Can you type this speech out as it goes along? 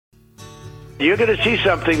You're going to see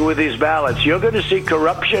something with these ballots. You're going to see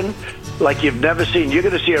corruption like you've never seen. You're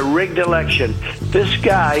going to see a rigged election. This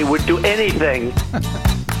guy would do anything.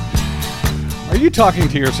 Are you talking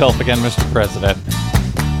to yourself again, Mr. President?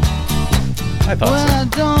 I thought well, so. I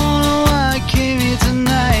don't know why I came here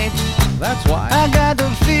tonight. That's why. I got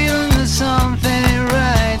the feeling that something ain't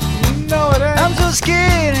right. No, it ain't. I'm so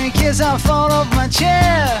scared in case I fall off my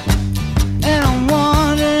chair. And I'm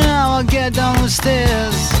wondering how I'll get down the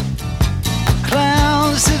stairs.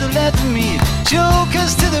 Clowns to the left of me,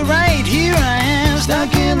 jokers to the right. Here I am,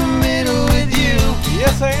 stuck in the middle with you.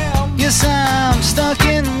 Yes, I am. Yes, I'm stuck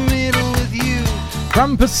in the middle with you.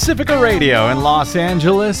 From Pacifica Radio in Los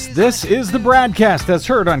Angeles, this is the BradCast that's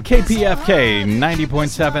heard on KPFK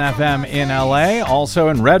 90.7 FM in LA, also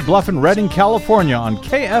in Red Bluff and Redding, California on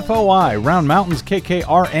KFOI, Round Mountains,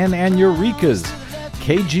 KKRN, and Eureka's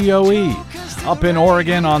KGOE. Up in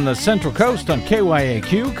Oregon on the Central Coast on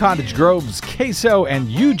KYAQ, Cottage Grove's KSO, and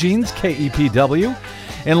Eugene's KEPW.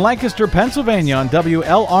 In Lancaster, Pennsylvania on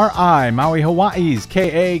WLRI, Maui, Hawaii's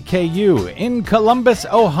KAKU. In Columbus,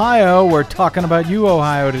 Ohio, we're talking about you,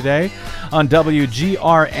 Ohio, today on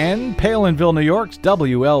WGRN. Palinville, New York's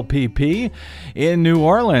WLPP. In New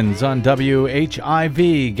Orleans on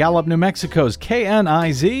WHIV. Gallup, New Mexico's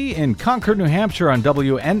KNIZ. In Concord, New Hampshire on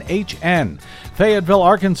WNHN. Fayetteville,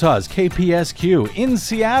 Arkansas's KPSQ. In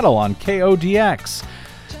Seattle on KODX.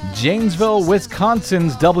 Janesville,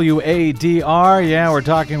 Wisconsin's WADR. Yeah, we're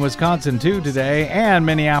talking Wisconsin too today. And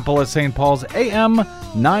Minneapolis, St. Paul's AM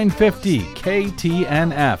 950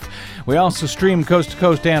 KTNF. We also stream coast to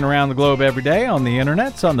coast and around the globe every day on the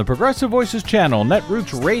internets on the Progressive Voices channel,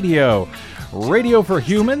 Netroots Radio, Radio for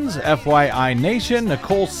Humans, FYI Nation,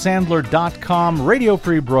 NicoleSandler.com, Radio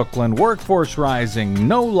Free Brooklyn, Workforce Rising,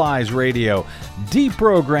 No Lies Radio,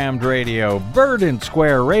 Deprogrammed Radio, Verdant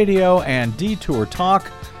Square Radio, and Detour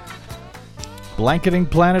Talk. Blanketing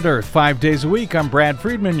Planet Earth 5 days a week. I'm Brad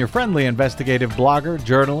Friedman, your friendly investigative blogger,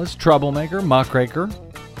 journalist, troublemaker, muckraker,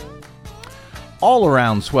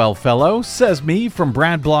 all-around swell fellow, says me from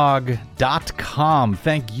bradblog.com.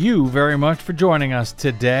 Thank you very much for joining us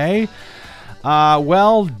today.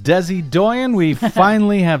 Well, Desi Doyen, we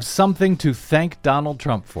finally have something to thank Donald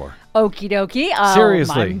Trump for. Okie dokie.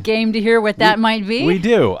 Seriously. I'm game to hear what that might be. We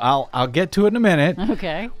do. I'll get to it in a minute.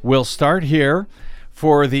 Okay. We'll start here.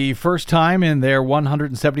 For the first time in their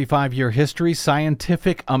 175-year history,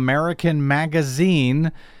 Scientific American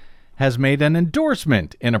magazine has made an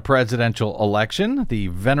endorsement in a presidential election. The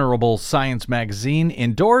venerable Science magazine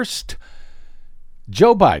endorsed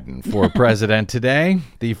Joe Biden for president today,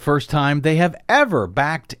 the first time they have ever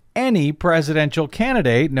backed any presidential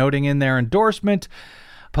candidate, noting in their endorsement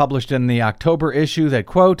published in the October issue that,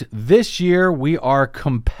 quote, "This year we are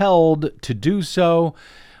compelled to do so.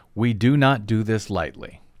 We do not do this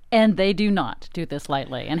lightly." And they do not do this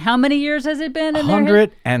lightly. And how many years has it been in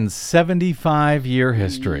 175-year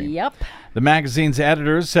history. Yep. The magazine's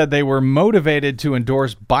editors said they were motivated to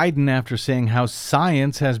endorse Biden after seeing how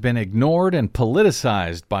science has been ignored and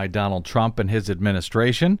politicized by Donald Trump and his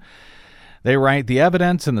administration. They write, "The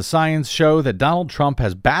evidence and the science show that Donald Trump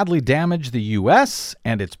has badly damaged the U.S.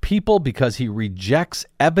 and its people because he rejects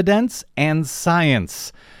evidence and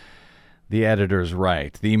science." The editors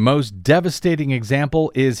write, "The most devastating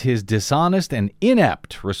example is his dishonest and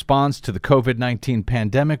inept response to the COVID-19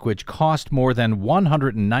 pandemic, which cost more than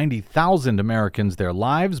 190,000 Americans their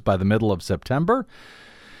lives by the middle of September.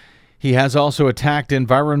 He has also attacked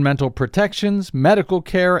environmental protections, medical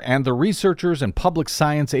care, and the researchers and public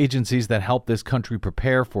science agencies that help this country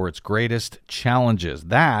prepare for its greatest challenges.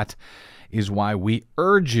 That is why we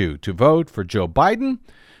urge you to vote for Joe Biden,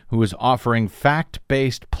 who is offering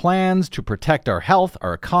fact-based plans to protect our health,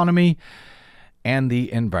 our economy, and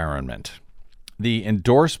the environment." The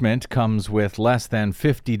endorsement comes with less than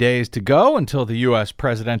 50 days to go until the U.S.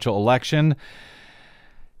 presidential election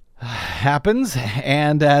happens,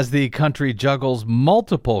 and as the country juggles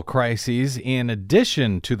multiple crises in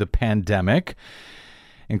addition to the pandemic,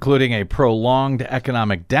 including a prolonged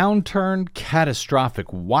economic downturn, catastrophic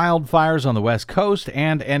wildfires on the West Coast,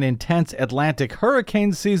 and an intense Atlantic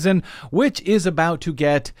hurricane season, which is about to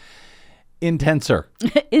get intenser.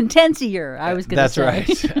 Intensier, I was going to say.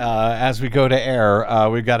 That's right. As we go to air,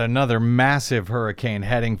 we've got another massive hurricane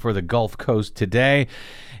heading for the Gulf Coast today.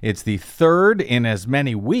 It's the third in as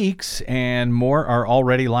many weeks, and more are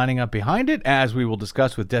already lining up behind it, as we will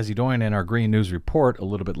discuss with Desi Doyen in our Green News Report a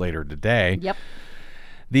little bit later today. Yep.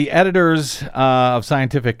 The editors of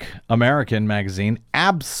Scientific American magazine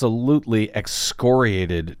absolutely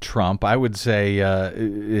excoriated Trump. I would say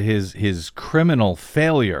his criminal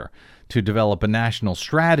failure to develop a national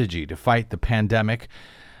strategy to fight the pandemic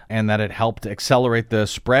and that it helped accelerate the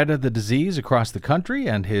spread of the disease across the country,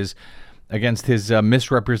 and against his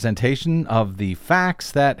misrepresentation of the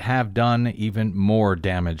facts that have done even more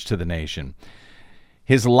damage to the nation.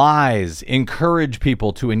 His lies encourage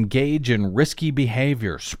people to engage in risky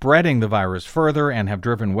behavior, spreading the virus further, and have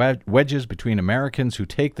driven wedges between Americans who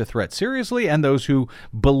take the threat seriously and those who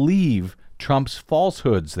believe Trump's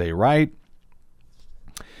falsehoods, they write.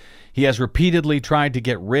 He has repeatedly tried to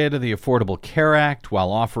get rid of the Affordable Care Act while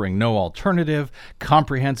offering no alternative.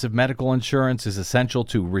 Comprehensive medical insurance is essential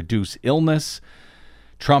to reduce illness.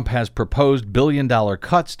 Trump has proposed billion-dollar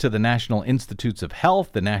cuts to the National Institutes of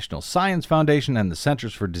Health, the National Science Foundation, and the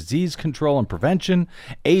Centers for Disease Control and Prevention,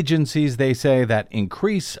 agencies, they say, that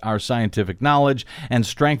increase our scientific knowledge and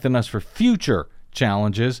strengthen us for future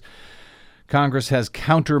challenges. Congress has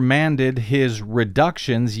countermanded his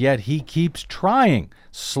reductions, yet he keeps trying,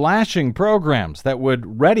 slashing programs that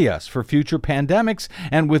would ready us for future pandemics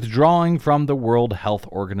and withdrawing from the World Health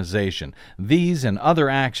Organization. These and other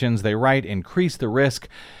actions, they write, increase the risk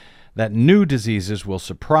that new diseases will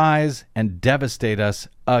surprise and devastate us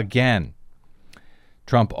again.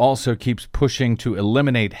 Trump also keeps pushing to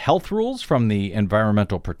eliminate health rules from the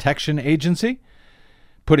Environmental Protection Agency,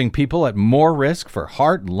 putting people at more risk for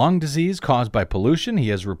heart and lung disease caused by pollution. He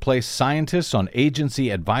has replaced scientists on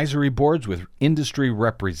agency advisory boards with industry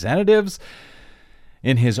representatives.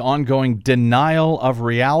 In his ongoing denial of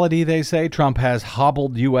reality, they say, Trump has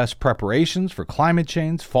hobbled U.S. preparations for climate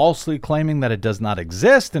change, falsely claiming that it does not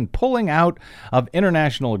exist and pulling out of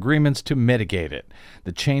international agreements to mitigate it.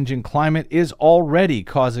 The changing climate is already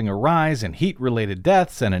causing a rise in heat-related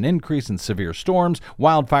deaths and an increase in severe storms,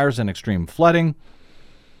 wildfires, and extreme flooding.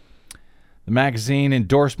 The magazine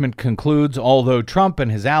endorsement concludes, although Trump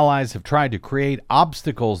and his allies have tried to create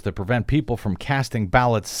obstacles that prevent people from casting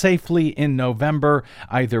ballots safely in November,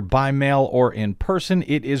 either by mail or in person,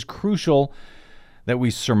 it is crucial that we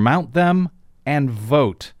surmount them and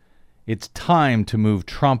vote. It's time to move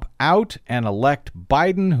Trump out and elect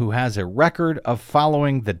Biden, who has a record of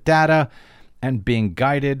following the data and being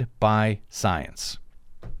guided by science.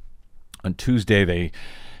 On Tuesday, they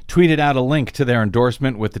tweeted out a link to their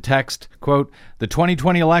endorsement with the text, quote, "The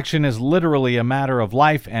 2020 election is literally a matter of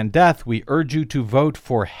life and death. We urge you to vote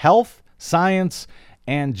for health, science,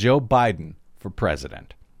 and Joe Biden for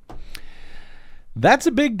president." That's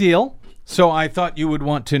a big deal, so I thought you would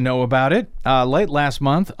want to know about it. Late last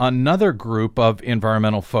month, another group of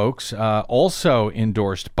environmental folks also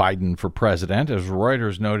endorsed Biden for president, as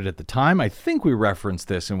Reuters noted at the time. I think we referenced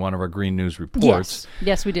this in one of our Green News reports.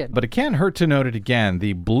 Yes, we did. But it can't hurt to note it again.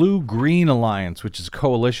 The Blue-Green Alliance, which is a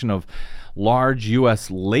coalition of large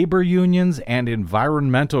U.S. labor unions and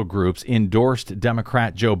environmental groups, endorsed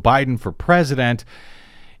Democrat Joe Biden for president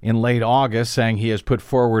in late August, saying he has put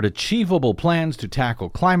forward achievable plans to tackle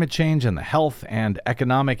climate change and the health and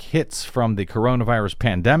economic hits from the coronavirus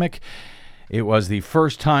pandemic. It was the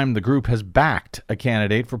first time the group has backed a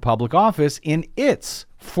candidate for public office in its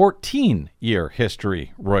 14-year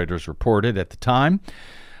history, Reuters reported at the time.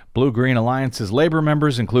 Blue-Green Alliance's labor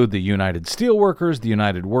members include the United Steelworkers, the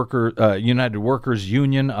United Workers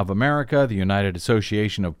Union of America, the United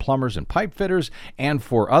Association of Plumbers and Pipe Fitters, and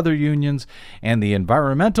 4 other unions. And the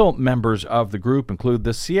environmental members of the group include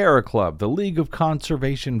the Sierra Club, the League of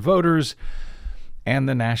Conservation Voters, and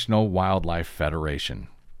the National Wildlife Federation.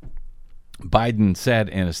 Biden said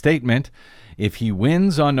in a statement, if he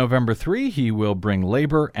wins on November 3, he will bring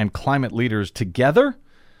labor and climate leaders together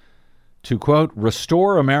to, quote,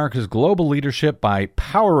 restore America's global leadership by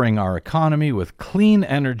powering our economy with clean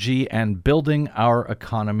energy and building our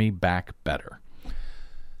economy back better.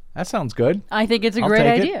 That sounds good. I think it's a great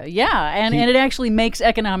idea. Yeah, and it actually makes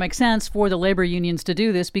economic sense for the labor unions to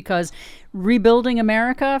do this, because rebuilding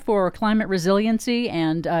America for climate resiliency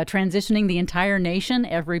and transitioning the entire nation,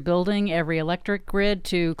 every building, every electric grid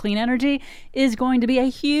to clean energy is going to be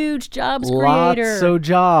a huge jobs creator. Lots of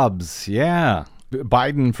jobs, yeah.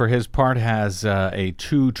 Biden, for his part, has a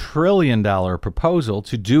 $2 trillion proposal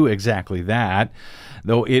to do exactly that,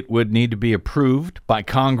 though it would need to be approved by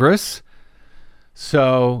Congress.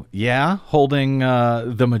 So, yeah, holding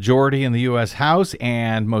the majority in the U.S. House,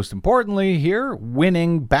 and most importantly here,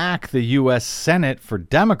 winning back the U.S. Senate for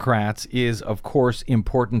Democrats is, of course,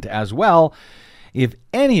 important as well, if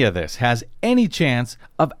any of this has any chance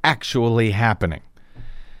of actually happening.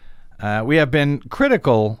 We have been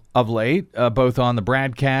critical of late, both on the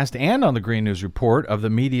BradCast and on the Green News Report, of the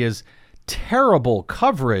media's terrible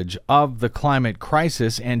coverage of the climate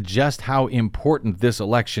crisis and just how important this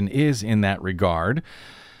election is in that regard.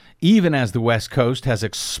 even as the West Coast has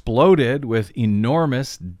exploded with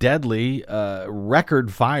enormous, deadly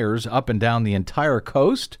record fires up and down the entire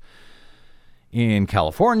coast. In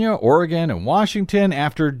California, Oregon, and Washington,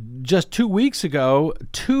 after just 2 weeks ago,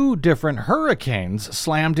 2 different hurricanes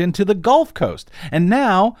slammed into the Gulf Coast. And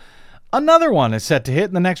now, another one is set to hit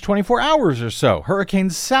in the next 24 hours or so. Hurricane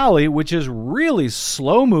Sally, which is really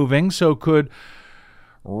slow-moving, so could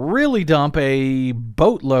really dump a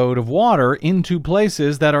boatload of water into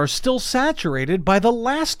places that are still saturated by the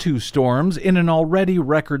last 2 storms in an already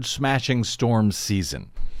record-smashing storm season.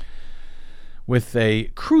 With a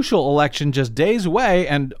crucial election just days away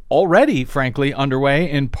and already, frankly, underway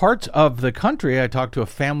in parts of the country. I talked to a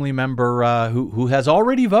family member who has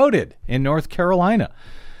already voted in North Carolina.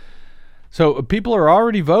 So people are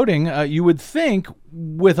already voting. You would think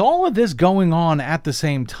with all of this going on at the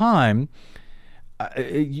same time,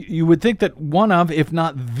 you would think that one of, if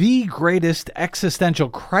not the greatest existential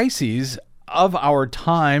crises of our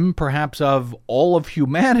time, perhaps of all of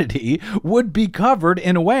humanity, would be covered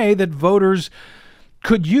in a way that voters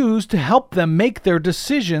could use to help them make their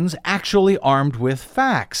decisions actually armed with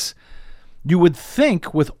facts. You would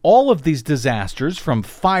think with all of these disasters, from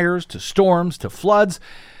fires to storms to floods,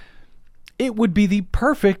 it would be the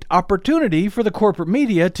perfect opportunity for the corporate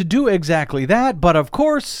media to do exactly that, but of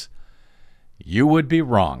course, you would be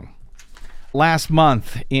wrong. Last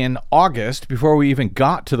month, in August, before we even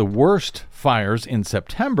got to the worst fires in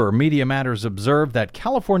September, Media Matters observed that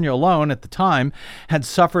California alone at the time had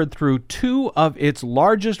suffered through 2 of its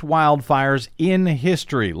largest wildfires in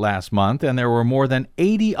history last month, and there were more than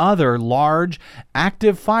 80 other large,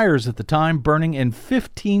 active fires at the time burning in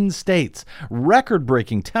 15 states.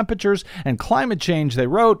 Record-breaking temperatures and climate change, they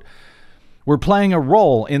wrote, were playing a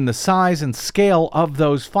role in the size and scale of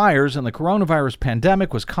those fires, and the coronavirus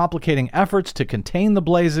pandemic was complicating efforts to contain the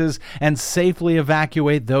blazes and safely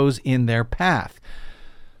evacuate those in their path.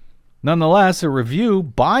 Nonetheless, a review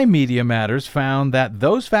by Media Matters found that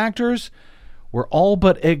those factors were all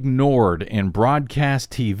but ignored in broadcast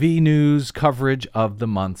TV news coverage of the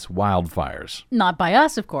month's wildfires. Not by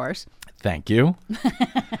us, of course. Thank you.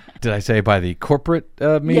 Did I say by the corporate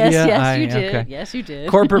media? Yes, you did. Okay. Yes, you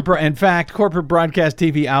did. In fact, corporate broadcast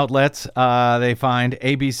TV outlets, they find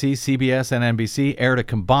ABC, CBS, and NBC aired a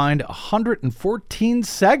combined 114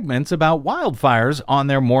 segments about wildfires on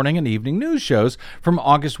their morning and evening news shows from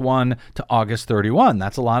August 1 to August 31.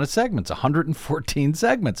 That's a lot of segments, 114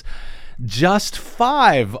 segments. Just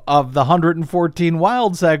 5 of the 114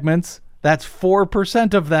 wild segments, that's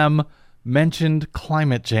 4% of them, mentioned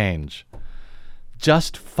climate change.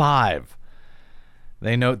 Just 5.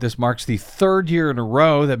 They note this marks the 3rd year in a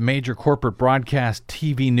row that major corporate broadcast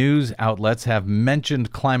TV news outlets have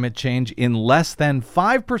mentioned climate change in less than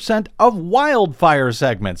 5% of wildfire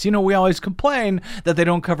segments. You know, we always complain that they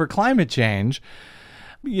don't cover climate change.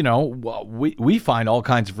 You know, we find all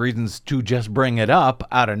kinds of reasons to just bring it up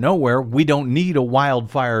out of nowhere. We don't need a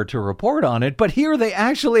wildfire to report on it. But here they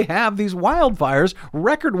actually have these wildfires,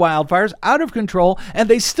 record wildfires, out of control, and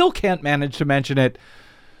they still can't manage to mention it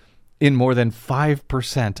in more than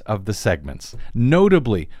 5% of the segments.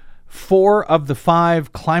 Notably, 4 of the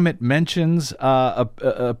 5 climate mentions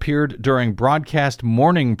appeared during broadcast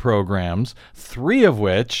morning programs, 3 of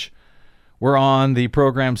which were on the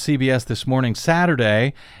program CBS This Morning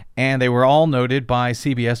Saturday, and they were all noted by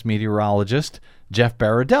CBS meteorologist Jeff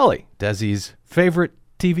Baradelli, Desi's favorite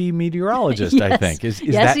TV meteorologist, yes. I think. He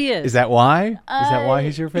is. Is that why? Is that why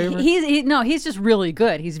he's your favorite? He's just really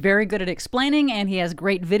good. He's very good at explaining, and he has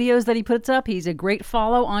great videos that he puts up. He's a great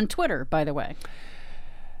follow on Twitter, by the way.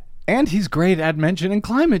 And he's great at mentioning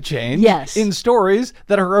climate change in stories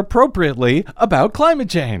that are appropriately about climate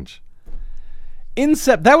change.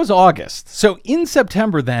 That was August. So in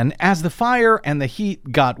September then, as the fire and the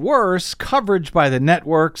heat got worse, coverage by the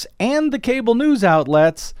networks and the cable news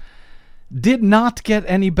outlets did not get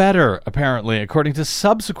any better, apparently, according to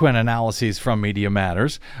subsequent analyses from Media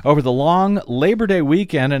Matters. Over the long Labor Day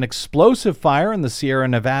weekend, an explosive fire in the Sierra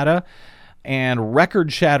Nevada and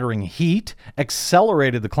record-shattering heat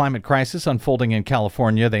accelerated the climate crisis unfolding in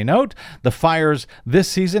California. They note the fires this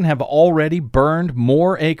season have already burned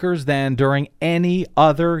more acres than during any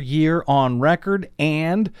other year on record,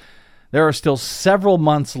 and there are still several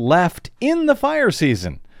months left in the fire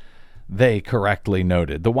season, they correctly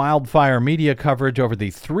noted. The wildfire media coverage over the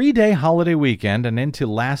 3-day holiday weekend and into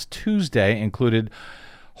last Tuesday included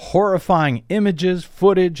horrifying images,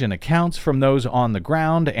 footage, and accounts from those on the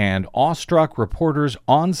ground and awestruck reporters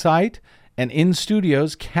on site and in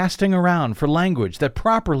studios casting around for language that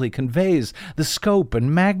properly conveys the scope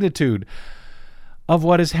and magnitude of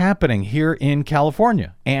what is happening here in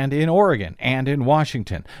California and in Oregon and in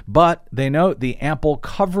Washington. But they note the ample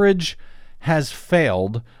coverage has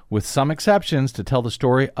failed, with some exceptions, to tell the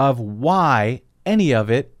story of why any of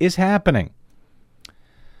it is happening.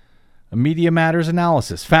 A Media Matters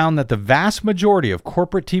analysis found that the vast majority of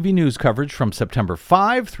corporate TV news coverage from September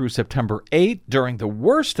 5 through September 8 during the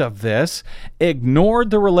worst of this ignored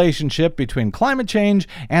the relationship between climate change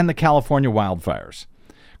and the California wildfires.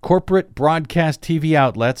 Corporate broadcast TV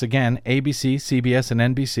outlets, again, ABC, CBS, and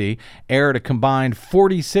NBC, aired a combined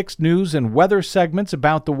 46 news and weather segments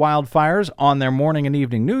about the wildfires on their morning and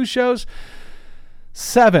evening news shows.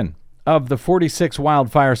 7 of the 46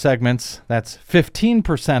 wildfire segments, that's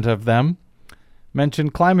 15% of them,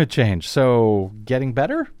 mentioned climate change. So, getting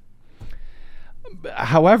better?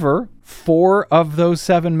 However, 4 of those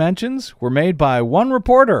 7 mentions were made by one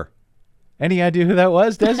reporter. Any idea who that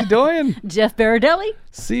was, Desi Doyen? Jeff Berardelli.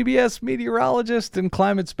 CBS meteorologist and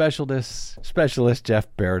climate specialist Jeff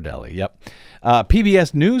Berardelli. Yep.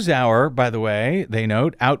 PBS NewsHour, by the way, they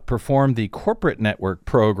note, outperformed the corporate network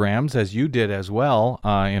programs, as you did as well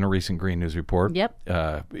in a recent Green News report.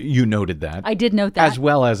 Yep. You noted that. I did note that. As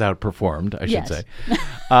well as outperformed, I should Yes. say.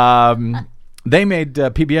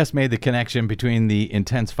 PBS made the connection between the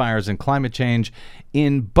intense fires and climate change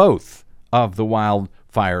in both of the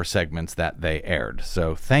wildfire segments that they aired.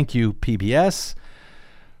 So thank you, PBS,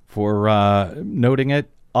 for noting it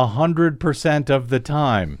 100% of the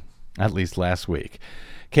time, at least last week.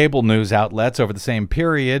 Cable news outlets over the same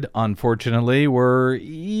period, unfortunately, were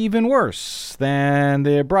even worse than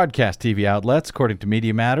the broadcast TV outlets, according to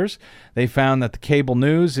Media Matters. They found that the cable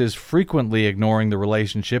news is frequently ignoring the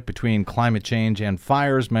relationship between climate change and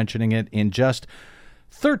fires, mentioning it in just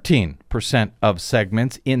 13% of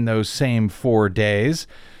segments in those same 4 days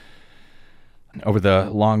over the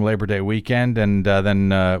long Labor Day weekend, and then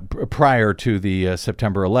prior to the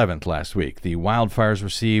September 11th last week. The wildfires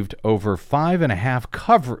received over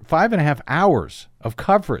 5.5 hours of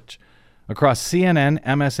coverage across CNN,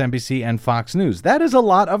 MSNBC, and Fox News. That is a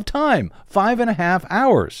lot of time, 5.5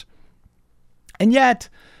 hours. And yet,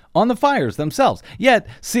 on the fires themselves,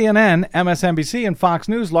 CNN, MSNBC, and Fox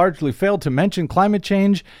News largely failed to mention climate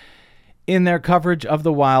change in their coverage of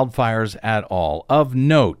the wildfires at all. Of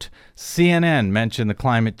note, CNN mentioned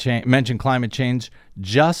climate change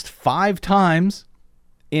just 5 times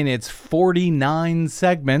in its 49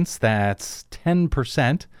 segments. That's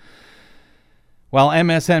 10%. While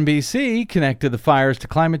MSNBC connected the fires to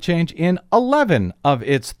climate change in 11 of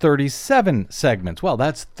its 37 segments. Well,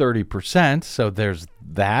 that's 30%, so there's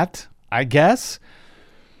that, I guess.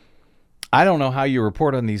 I don't know how you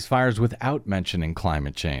report on these fires without mentioning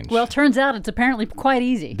climate change. Well, turns out it's apparently quite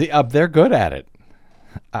easy. They're good at it.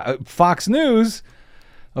 Fox News,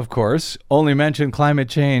 of course, only mentioned climate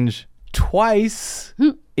change twice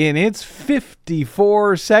in its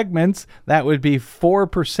 54 segments. That would be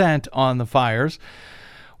 4% on the fires.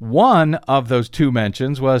 One of those 2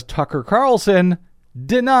 mentions was Tucker Carlson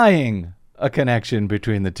denying a connection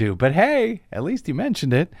between the two. But hey, at least he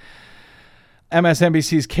mentioned it.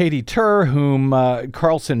 MSNBC's Katie Tur, whom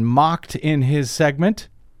Carlson mocked in his segment,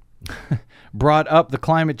 brought up the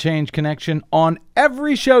climate change connection on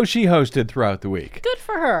every show she hosted throughout the week. Good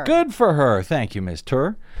for her. Good for her. Thank you, Ms.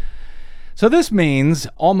 Tur. So this means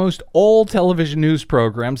almost all television news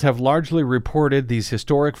programs have largely reported these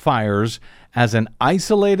historic fires as an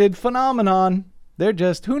isolated phenomenon. They're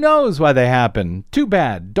just, who knows why they happen? Too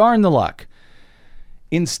bad. Darn the luck.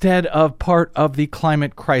 Instead of part of the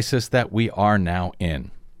climate crisis that we are now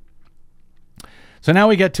in. So now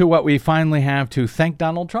we get to what we finally have to thank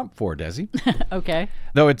Donald Trump for, Desi. Okay.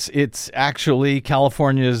 Though it's actually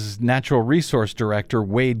California's Natural Resource Director,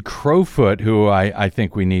 Wade Crowfoot, who I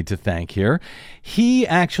think we need to thank here. He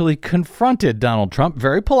actually confronted Donald Trump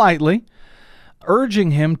very politely,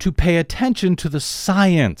 urging him to pay attention to the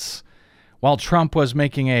science, while Trump was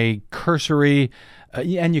making a cursory,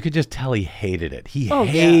 and you could just tell he hated it. He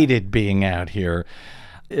hated being out here.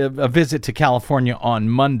 A visit to California on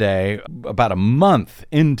Monday, about a month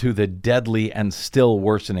into the deadly and still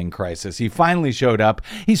worsening crisis. He finally showed up.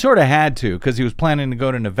 He sort of had to, because he was planning to go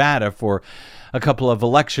to Nevada for a couple of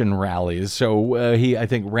election rallies. So he, I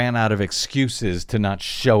think, ran out of excuses to not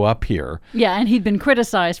show up here. Yeah, and he'd been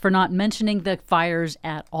criticized for not mentioning the fires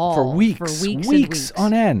at all. For weeks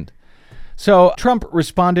on end. So Trump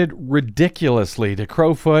responded ridiculously to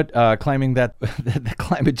Crowfoot, claiming that the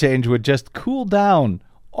climate change would just cool down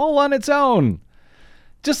all on its own.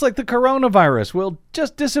 Just like the coronavirus will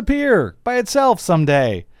just disappear by itself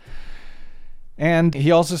someday. And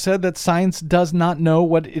he also said that science does not know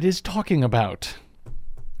what it is talking about.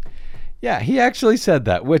 Yeah, he actually said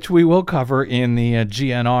that, which we will cover in the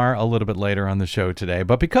GNR a little bit later on the show today.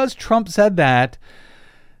 But because Trump said that,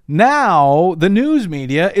 now the news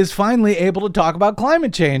media is finally able to talk about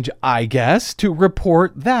climate change, I guess, to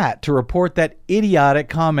report that idiotic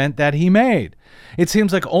comment that he made. It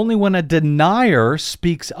seems like only when a denier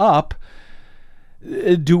speaks up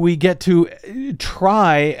do we get to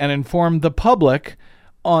try and inform the public,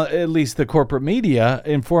 at least the corporate media,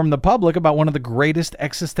 inform the public about one of the greatest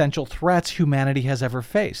existential threats humanity has ever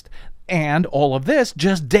faced. And all of this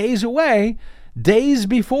just days away, days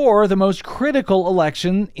before the most critical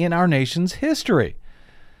election in our nation's history.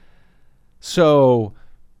 So,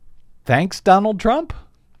 thanks, Donald Trump.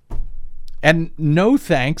 And no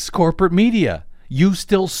thanks, corporate media. You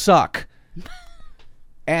still suck.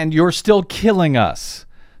 And you're still killing us.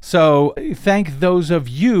 So thank those of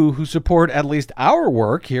you who support at least our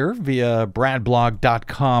work here via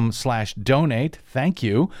bradblog.com/donate. Thank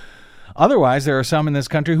you. Otherwise, there are some in this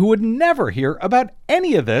country who would never hear about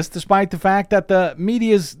any of this, despite the fact that the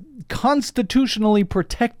media's constitutionally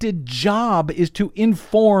protected job is to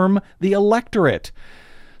inform the electorate,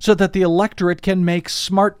 so that the electorate can make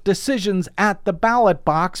smart decisions at the ballot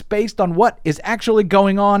box based on what is actually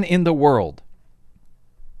going on in the world.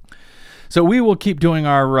 So we will keep doing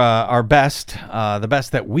our best, the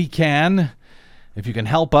best that we can, if you can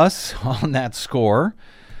help us on that score.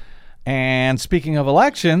 And speaking of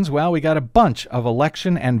elections, well, we got a bunch of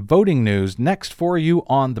election and voting news next for you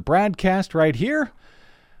on the BradCast right here.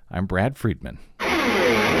 I'm Brad Friedman.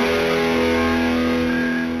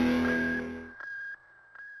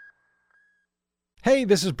 Hey,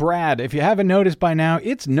 this is Brad. If you haven't noticed by now,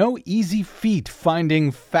 it's no easy feat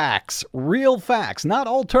finding facts, real facts, not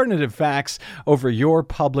alternative facts, over your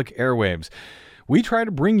public airwaves. We try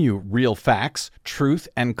to bring you real facts, truth,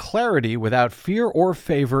 and clarity without fear or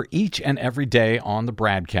favor each and every day on the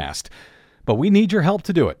BradCast. But we need your help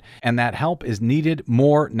to do it, and that help is needed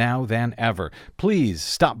more now than ever. Please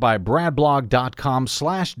stop by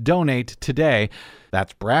bradblog.com/donate today.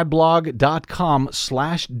 That's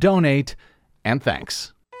bradblog.com/donate. And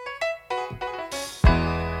thanks.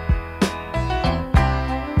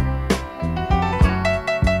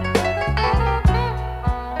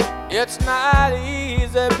 It's not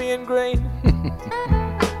easy being green.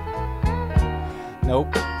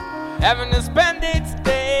 Nope. Having to spend each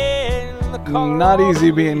day in the car. Not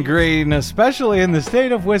easy being green, especially in the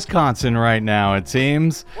state of Wisconsin right now, it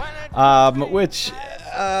seems.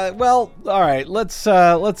 Well, all right. Let's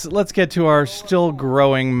get to our still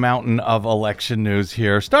growing mountain of election news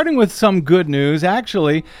here. Starting with some good news.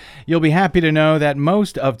 Actually, you'll be happy to know that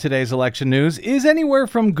most of today's election news is anywhere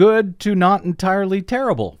from good to not entirely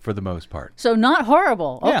terrible for the most part. So not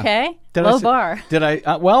horrible. Yeah. Okay. Low bar. Did I?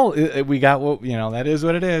 We got, that is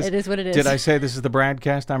what it is. It is what it is. Did I say this is the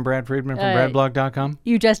BradCast? I'm Brad Friedman from bradblog.com.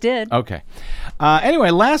 You just did. Okay.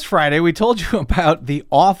 Anyway, last Friday, we told you about the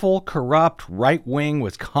awful, corrupt, right-wing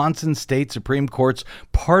Wisconsin State Supreme Court's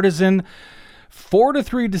partisan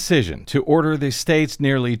 4-3 decision to order the state's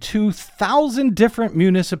nearly 2,000 different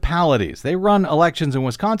municipalities. They run elections in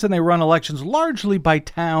Wisconsin. They run elections largely by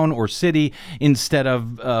town or city instead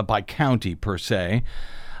of by county, per se.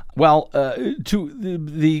 Well, to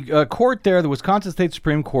the court there, the Wisconsin State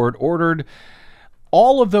Supreme Court ordered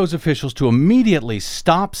all of those officials to immediately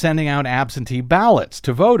stop sending out absentee ballots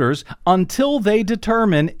to voters until they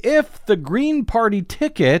determine if the Green Party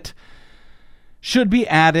ticket should be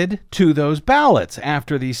added to those ballots,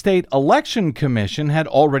 after the State Election Commission had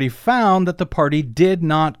already found that the party did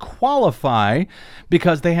not qualify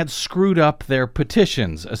because they had screwed up their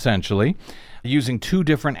petitions, essentially, using two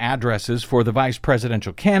different addresses for the vice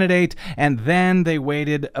presidential candidate, and then they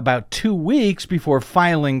waited about 2 weeks before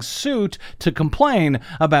filing suit to complain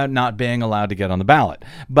about not being allowed to get on the ballot.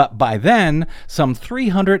 But by then, some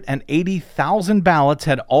 380,000 ballots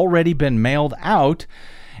had already been mailed out,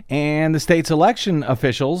 and the state's election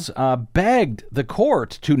officials begged the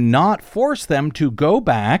court to not force them to go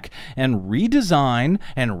back and redesign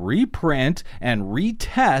and reprint and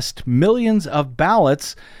retest millions of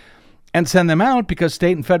ballots and send them out, because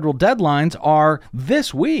state and federal deadlines are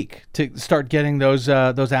this week to start getting those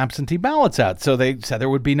absentee ballots out. So they said there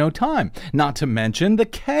would be no time, not to mention the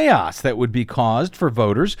chaos that would be caused for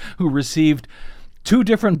voters who received two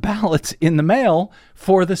different ballots in the mail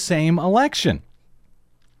for the same election.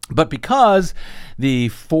 But because the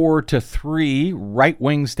 4-3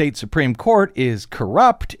 right-wing state Supreme Court is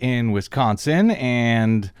corrupt in Wisconsin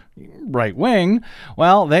and right-wing,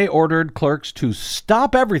 well, they ordered clerks to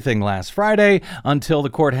stop everything last Friday until the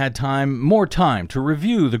court had more time to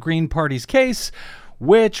review the Green Party's case,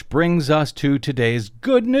 which brings us to today's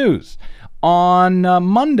good news. On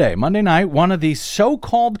Monday night, one of the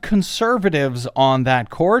so-called conservatives on that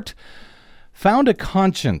court found a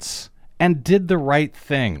conscience and did the right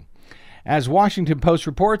thing. As Washington Post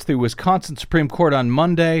reports, the Wisconsin Supreme Court on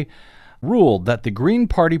Monday ruled that the Green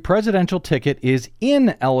Party presidential ticket is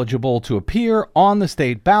ineligible to appear on the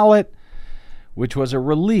state ballot, which was a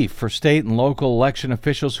relief for state and local election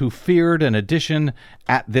officials who feared an addition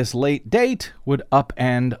at this late date would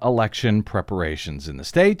upend election preparations in the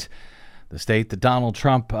state. The state that Donald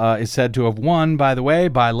Trump is said to have won, by the way,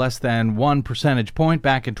 by less than 1 percentage point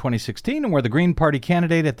back in 2016, and where the Green Party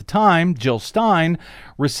candidate at the time, Jill Stein,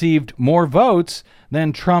 received more votes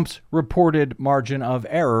than Trump's reported margin of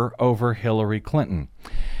error over Hillary Clinton.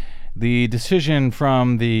 The decision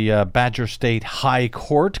from the Badger State High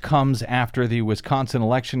Court comes after the Wisconsin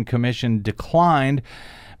Election Commission declined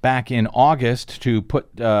back in August to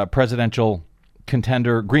put Green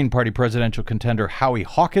Party presidential contender Howie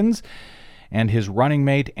Hawkins and his running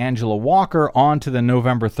mate Angela Walker onto the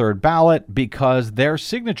November 3rd ballot because their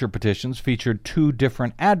signature petitions featured 2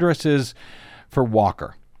 different addresses for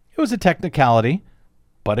Walker. It was a technicality,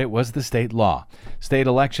 but it was the state law. State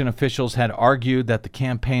election officials had argued that the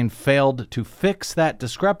campaign failed to fix that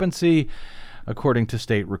discrepancy according to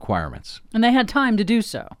state requirements. And they had time to do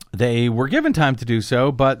so. They were given time to do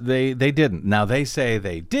so, but they didn't. Now, they say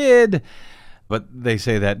they did, but they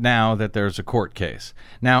say that now that there's a court case.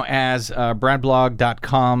 Now, as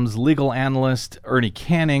BradBlog.com's legal analyst Ernie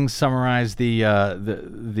Canning summarized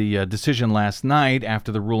the decision last night after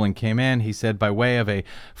the ruling came in, he said by way of a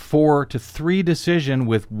 4-3 decision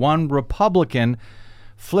with one Republican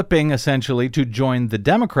flipping essentially to join the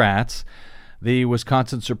Democrats, the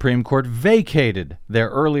Wisconsin Supreme Court vacated their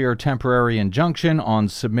earlier temporary injunction on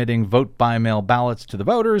submitting vote-by-mail ballots to the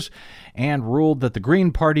voters and ruled that the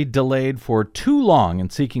Green Party delayed for too long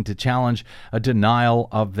in seeking to challenge a denial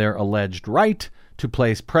of their alleged right to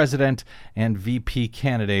place president and VP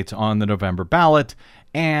candidates on the November ballot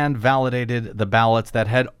and validated the ballots that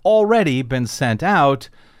had already been sent out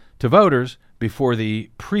to voters before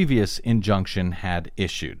the previous injunction had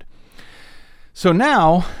issued. So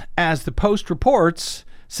now, as the Post reports,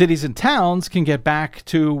 cities and towns can get back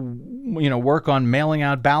to, work on mailing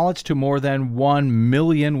out ballots to more than 1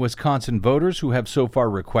 million Wisconsin voters who have so far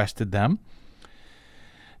requested them.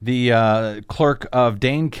 The clerk of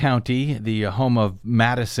Dane County, the home of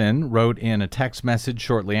Madison, wrote in a text message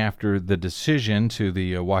shortly after the decision to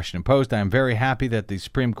the Washington Post, "I am very happy that the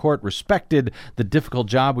Supreme Court respected the difficult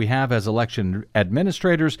job we have as election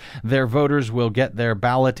administrators. Their voters will get their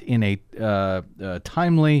ballot in a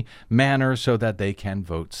timely manner so that they can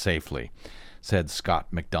vote safely," said Scott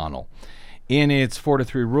McDonnell. In its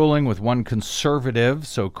 4-3 ruling with one conservative,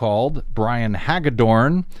 so-called, Brian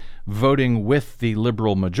Hagedorn, voting with the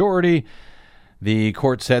liberal majority, the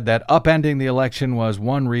court said that upending the election was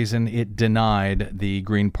one reason it denied the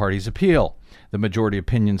Green Party's appeal. The majority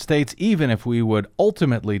opinion states, even if we would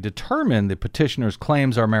ultimately determine the petitioners'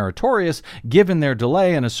 claims are meritorious, given their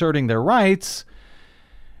delay in asserting their rights,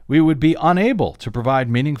 we would be unable to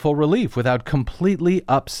provide meaningful relief without completely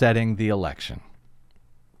upsetting the election.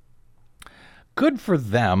 Good for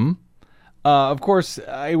them. Of course,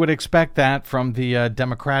 I would expect that from the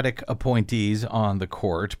Democratic appointees on the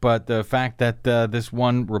court, but the fact that this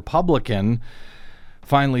one Republican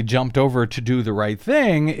finally jumped over to do the right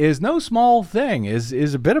thing is no small thing, is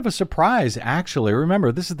a bit of a surprise, actually.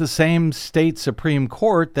 Remember, this is the same state Supreme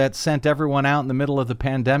Court that sent everyone out in the middle of the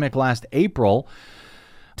pandemic last April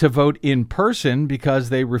to vote in person because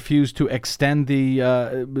they refused to extend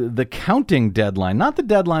the counting deadline. Not the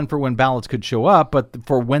deadline for when ballots could show up, but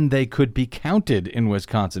for when they could be counted in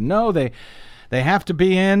Wisconsin. No, they have to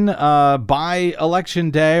be in by Election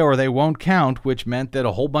Day or they won't count, which meant that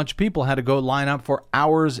a whole bunch of people had to go line up for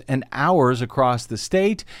hours and hours across the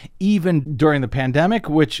state, even during the pandemic,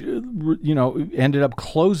 which ended up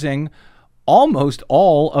closing almost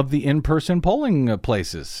all of the in-person polling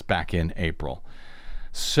places back in April.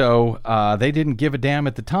 So they didn't give a damn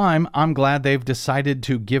at the time. I'm glad they've decided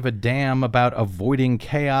to give a damn about avoiding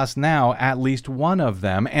chaos now, at least one of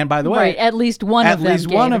them. And by the way, right, at least one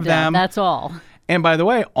of them. That's all. And by the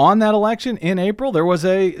way, on that election in April, there was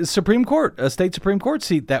a state Supreme Court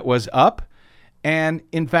seat that was up. And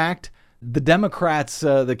in fact, the Democrats,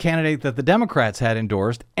 the candidate that the Democrats had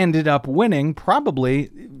endorsed, ended up winning, probably,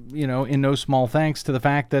 in no small thanks to the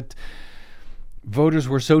fact that voters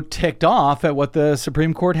were so ticked off at what the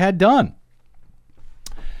Supreme Court had done.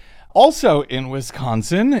 Also in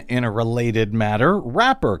Wisconsin, in a related matter,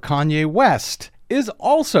 rapper Kanye West is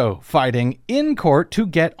also fighting in court to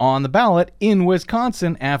get on the ballot in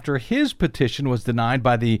Wisconsin after his petition was denied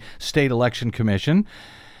by the State Election Commission.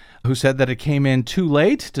 who said that it came in too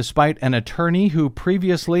late, despite an attorney who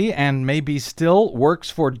previously and maybe still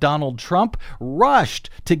works for Donald Trump rushed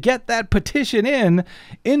to get that petition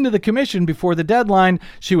into the commission before the deadline.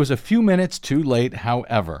 She was a few minutes too late,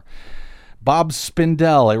 however. Bob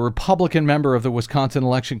Spindell, a Republican member of the Wisconsin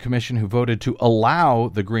Election Commission who voted to allow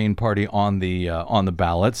the Green Party on the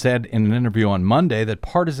ballot, said in an interview on Monday that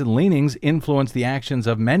partisan leanings influenced the actions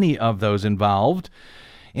of many of those involved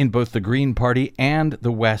in both the Green Party and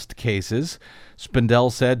the West cases. Spindell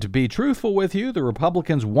said, "To be truthful with you, the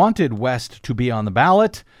Republicans wanted West to be on the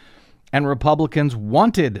ballot, and Republicans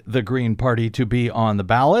wanted the Green Party to be on the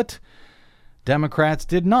ballot. Democrats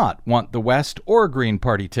did not want the West or Green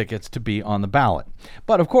Party tickets to be on the ballot."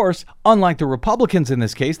 But of course, unlike the Republicans in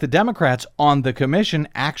this case, the Democrats on the commission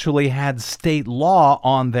actually had state law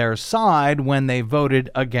on their side when they voted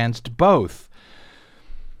against both.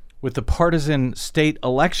 With the partisan state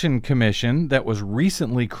election commission that was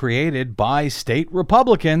recently created by state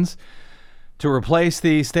Republicans to replace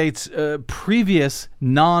the state's previous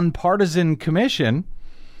nonpartisan commission,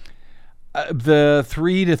 the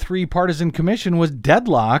 3-3 partisan commission was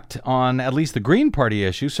deadlocked on at least the Green Party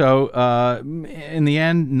issue. So in the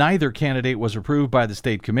end, neither candidate was approved by the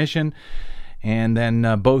state commission. And then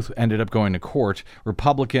both ended up going to court.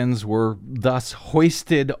 Republicans were thus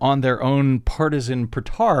hoisted on their own partisan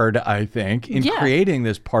petard, I think, in creating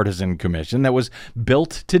this partisan commission that was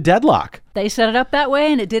built to deadlock. They set it up that way,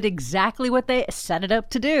 and it did exactly what they set it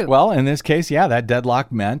up to do. Well, in this case, that deadlock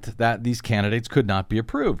meant that these candidates could not be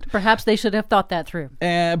approved. Perhaps they should have thought that through.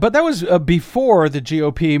 But that was before the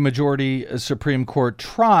GOP majority Supreme Court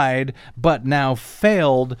tried, but now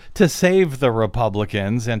failed to save the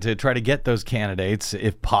Republicans and to try to get those candidates,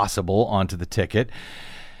 if possible, onto the ticket.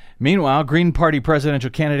 Meanwhile, Green Party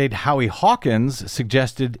presidential candidate Howie Hawkins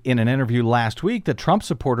suggested in an interview last week that Trump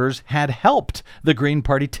supporters had helped the Green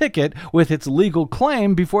Party ticket with its legal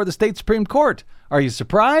claim before the state Supreme Court. Are you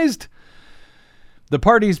surprised? The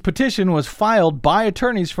party's petition was filed by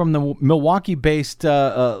attorneys from the Milwaukee-based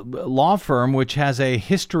law firm, which has a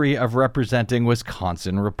history of representing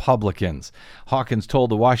Wisconsin Republicans. Hawkins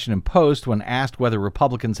told the Washington Post when asked whether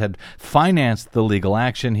Republicans had financed the legal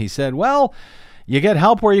action, he said, "Well, you get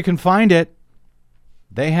help where you can find it.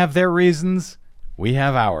 They have their reasons. We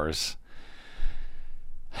have ours."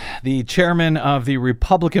 The chairman of the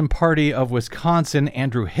Republican Party of Wisconsin,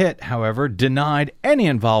 Andrew Hitt, however, denied any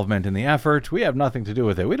involvement in the effort. "We have nothing to do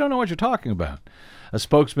with it. We don't know what you're talking about." A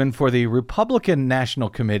spokesman for the Republican National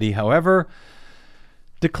Committee, however,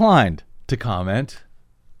 declined to comment.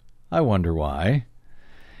 I wonder why.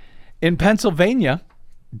 In Pennsylvania,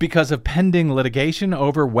 because of pending litigation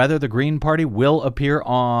over whether the Green Party will appear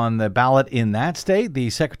on the ballot in that state, the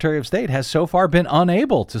Secretary of State has so far been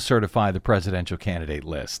unable to certify the presidential candidate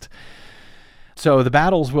list. So the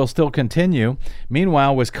battles will still continue.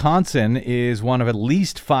 Meanwhile, Wisconsin is one of at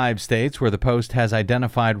least 5 states where the Post has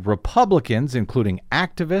identified Republicans, including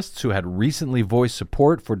activists who had recently voiced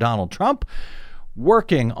support for Donald Trump,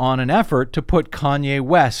 working on an effort to put Kanye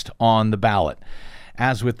West on the ballot.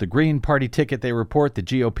 As with the Green Party ticket, they report the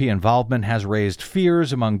GOP involvement has raised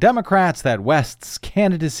fears among Democrats that West's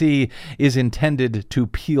candidacy is intended to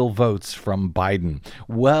peel votes from Biden.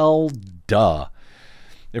 Well, duh.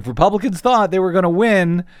 If Republicans thought they were going to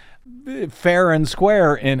win fair and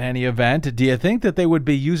square in any event, do you think that they would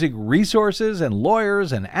be using resources and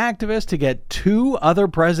lawyers and activists to get 2 other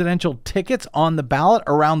presidential tickets on the ballot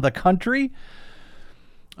around the country?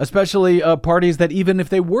 Especially parties that, even if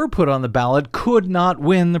they were put on the ballot, could not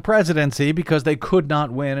win the presidency because they could not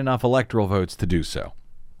win enough electoral votes to do so.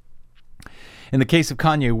 In the case of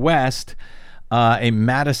Kanye West, a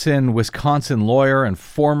Madison, Wisconsin lawyer and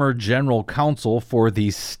former general counsel for the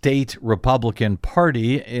state Republican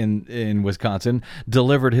Party in Wisconsin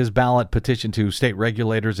delivered his ballot petition to state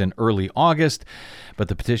regulators in early August, but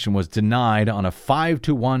the petition was denied on a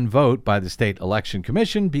 5-1 vote by the State Election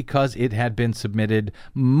Commission because it had been submitted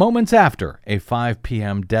moments after a 5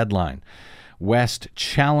 p.m. deadline. West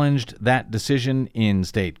challenged that decision in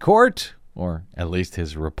state court, or at least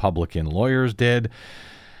his Republican lawyers did.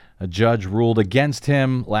 A judge ruled against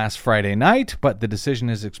him last Friday night, but the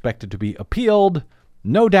decision is expected to be appealed,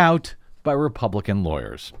 no doubt, by Republican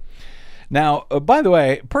lawyers. Now, by the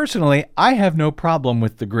way, personally, I have no problem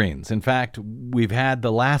with the Greens. In fact, we've had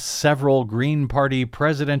the last several Green Party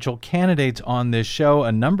presidential candidates on this show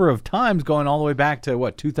a number of times, going all the way back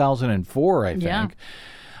to, 2004, I think,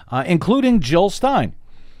 including Jill Stein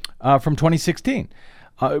from 2016.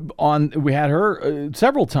 We had her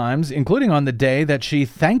several times, including on the day that she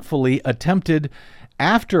thankfully attempted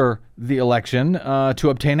after the election to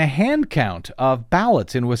obtain a hand count of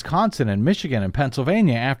ballots in Wisconsin and Michigan and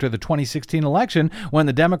Pennsylvania after the 2016 election, when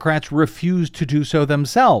the Democrats refused to do so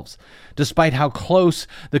themselves, despite how close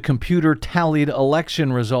the computer-tallied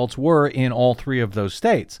election results were in all three of those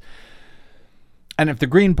states. And if the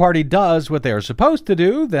Green Party does what they are supposed to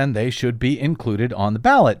do, then they should be included on the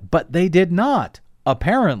ballot. But they did not,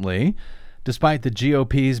 apparently, despite the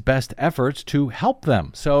GOP's best efforts to help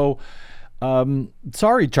them. So,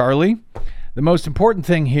 sorry, Charlie. The most important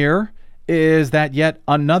thing here is that yet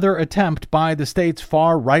another attempt by the state's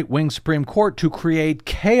far right-wing Supreme Court to create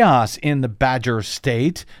chaos in the Badger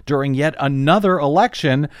State during yet another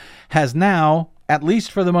election has now, at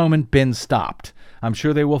least for the moment, been stopped. I'm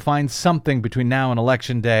sure they will find something between now and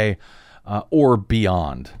Election Day or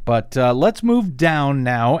beyond. But let's move down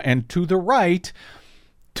now and to the right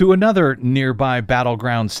to another nearby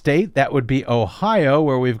battleground state. That would be Ohio,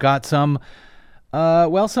 where we've got some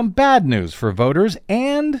bad news for voters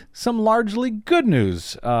and some largely good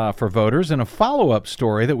news for voters in a follow-up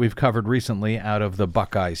story that we've covered recently out of the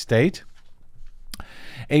Buckeye State.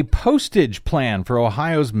 A postage plan for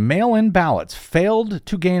Ohio's mail-in ballots failed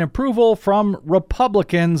to gain approval from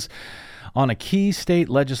Republicans on a key state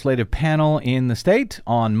legislative panel in the state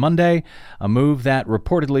on Monday, a move that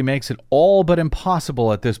reportedly makes it all but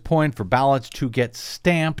impossible at this point for ballots to get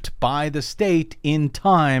stamped by the state in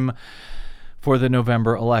time for the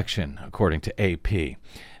November election, according to AP.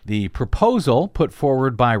 The proposal, put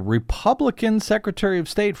forward by Republican Secretary of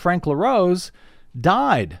State Frank LaRose,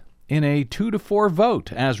 died in a 2-4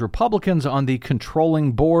 vote as Republicans on the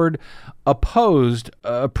controlling board opposed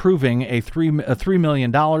approving a $3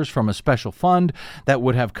 million from a special fund that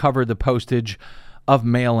would have covered the postage of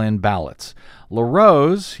mail-in ballots.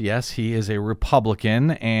 LaRose, yes, he is a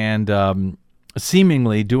Republican and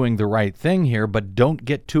seemingly doing the right thing here, but don't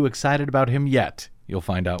get too excited about him yet. You'll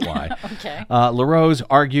find out why. Okay. LaRose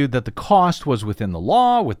argued that the cost was within the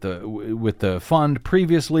law, with the fund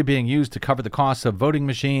previously being used to cover the costs of voting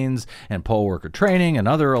machines and poll worker training and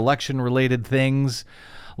other election-related things.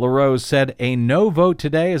 LaRose said, "A no vote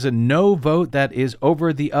today is a no vote that is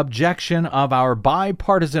over the objection of our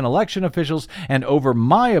bipartisan election officials and over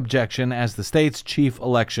my objection as the state's chief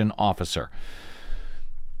election officer."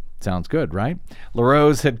 Sounds good, right?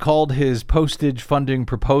 LaRose had called his postage funding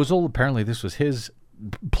proposal, apparently this was his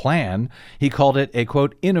plan, he called it a,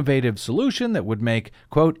 quote, innovative solution that would make,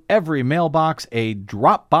 quote, every mailbox a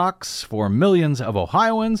drop box for millions of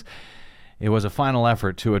Ohioans. It was a final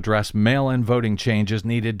effort to address mail-in voting changes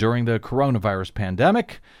needed during the coronavirus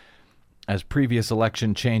pandemic, as previous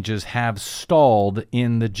election changes have stalled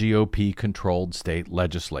in the GOP-controlled state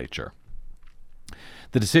legislature.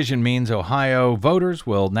 The decision means Ohio voters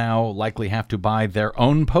will now likely have to buy their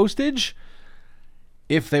own postage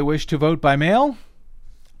if they wish to vote by mail.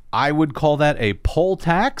 I would call that a poll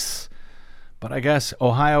tax, but I guess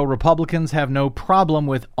Ohio Republicans have no problem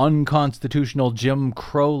with unconstitutional Jim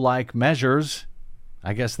Crow-like measures.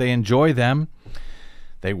 I guess they enjoy them.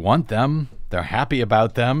 They want them. They're happy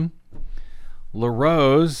about them.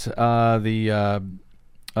 LaRose,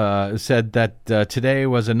 said that today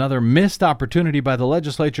was another missed opportunity by the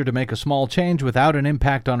legislature to make a small change without an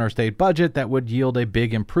impact on our state budget that would yield a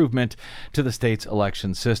big improvement to the state's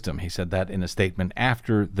election system. He said that in a statement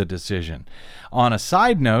after the decision. On a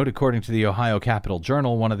side note, according to the Ohio Capitol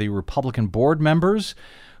Journal, one of the Republican board members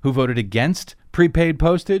who voted against prepaid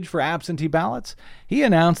postage for absentee ballots, he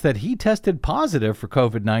announced that he tested positive for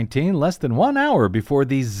COVID-19 less than 1 hour before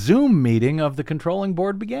the Zoom meeting of the controlling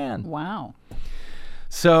board began. Wow.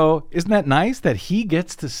 So isn't that nice that he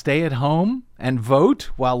gets to stay at home and vote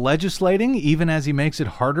while legislating, even as he makes it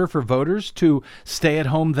harder for voters to stay at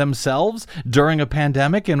home themselves during a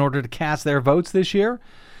pandemic in order to cast their votes this year?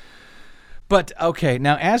 But, okay,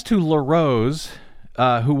 now as to LaRose,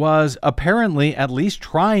 who was apparently at least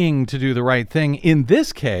trying to do the right thing in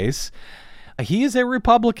this case, he is a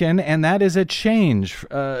Republican, and that is a change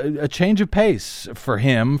of pace for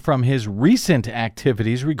him from his recent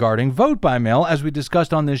activities regarding vote by mail, as we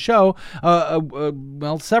discussed on this show,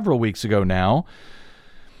 several weeks ago now.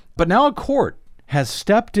 But now a court has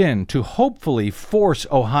stepped in to hopefully force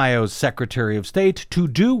Ohio's Secretary of State to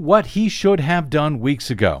do what he should have done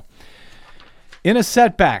weeks ago. In a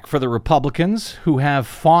setback for the Republicans, who have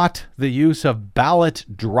fought the use of ballot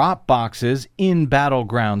drop boxes in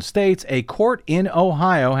battleground states, a court in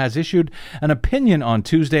Ohio has issued an opinion on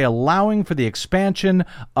Tuesday allowing for the expansion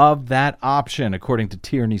of that option, according to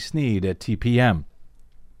Tierney Sneed at TPM.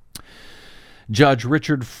 Judge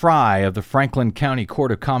Richard Fry of the Franklin County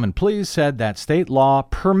Court of Common Pleas said that state law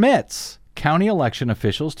permits county election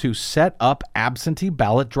officials to set up absentee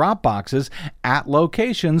ballot drop boxes at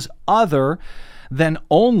locations other than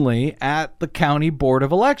only at the county board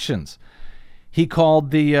of elections. He called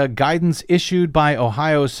the guidance issued by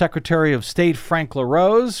Ohio's Secretary of State Frank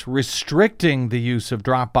LaRose restricting the use of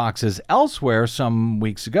drop boxes elsewhere some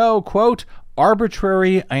weeks ago, quote,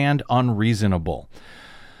 arbitrary and unreasonable.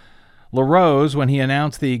 LaRose, when he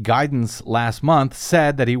announced the guidance last month,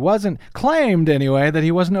 said that claimed that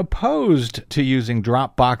he wasn't opposed to using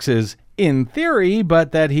drop boxes in theory,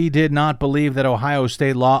 but that he did not believe that Ohio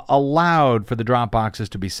state law allowed for the drop boxes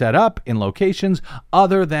to be set up in locations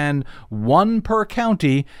other than one per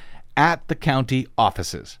county at the county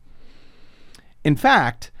offices. In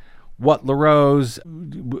fact, what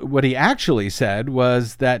he actually said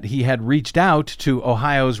was that he had reached out to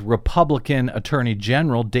Ohio's Republican Attorney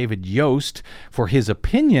General, David Yost, for his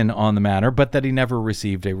opinion on the matter, but that he never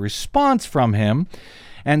received a response from him.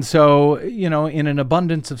 And so, in an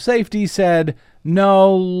abundance of safety, said,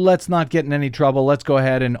 no, let's not get in any trouble. Let's go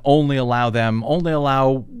ahead and only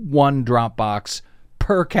allow one drop box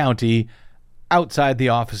per county outside the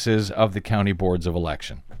offices of the county boards of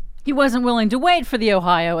election. He wasn't willing to wait for the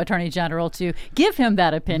Ohio Attorney General to give him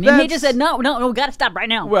that opinion. He just said, no, got to stop right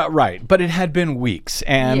now. Well, right. But it had been weeks.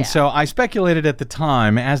 And so I speculated at the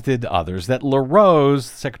time, as did others, that LaRose,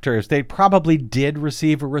 Secretary of State, probably did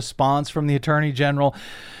receive a response from the Attorney General,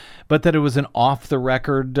 but that it was an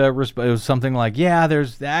off-the-record response. It was something like,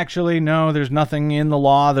 there's nothing in the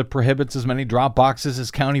law that prohibits as many drop boxes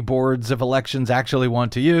as county boards of elections actually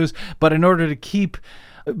want to use. But in order to keep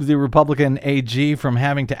the Republican AG from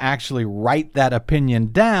having to actually write that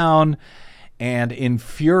opinion down and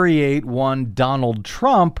infuriate one Donald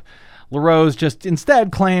Trump, LaRose just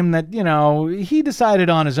instead claimed that, he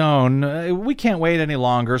decided on his own. We can't wait any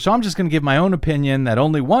longer, so I'm just going to give my own opinion that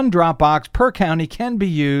only one drop box per county can be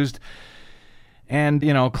used, and,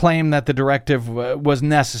 claim that the directive was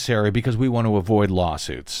necessary because we want to avoid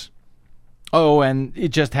lawsuits. Oh, and it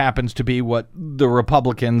just happens to be what the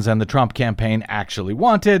Republicans and the Trump campaign actually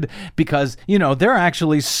wanted because, they're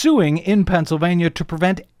actually suing in Pennsylvania to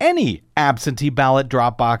prevent any absentee ballot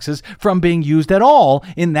drop boxes from being used at all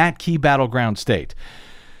in that key battleground state.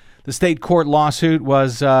 The state court lawsuit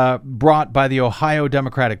was brought by the Ohio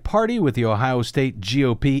Democratic Party, with the Ohio State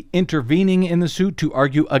GOP intervening in the suit to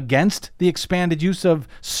argue against the expanded use of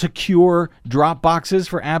secure drop boxes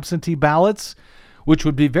for absentee ballots, which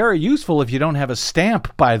would be very useful if you don't have a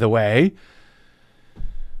stamp, by the way,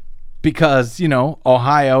 because,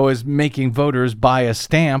 Ohio is making voters buy a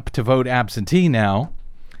stamp to vote absentee now.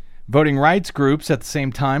 Voting rights groups at the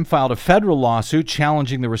same time filed a federal lawsuit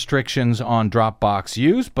challenging the restrictions on drop box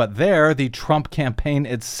use, but the Trump campaign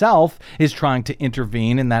itself is trying to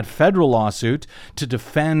intervene in that federal lawsuit to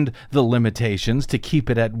defend the limitations, to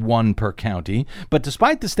keep it at one per county. But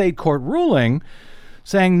despite the state court ruling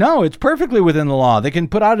saying, no, it's perfectly within the law, they can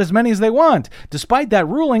put out as many as they want, despite that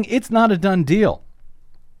ruling, it's not a done deal.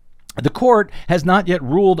 The court has not yet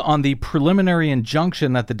ruled on the preliminary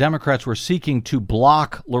injunction that the Democrats were seeking to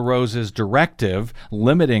block LaRose's directive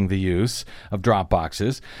limiting the use of drop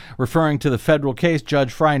boxes. Referring to the federal case,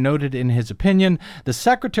 Judge Fry noted in his opinion, the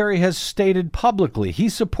secretary has stated publicly he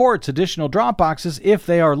supports additional drop boxes if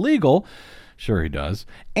they are legal. Sure he does.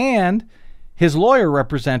 And his lawyer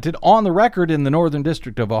represented on the record in the Northern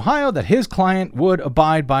District of Ohio that his client would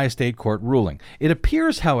abide by a state court ruling. It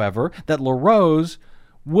appears, however, that LaRose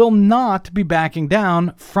will not be backing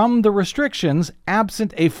down from the restrictions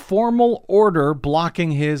absent a formal order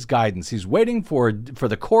blocking his guidance. He's waiting for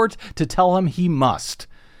the court to tell him he must.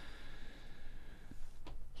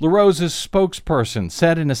 LaRose's spokesperson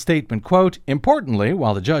said in a statement, quote, importantly,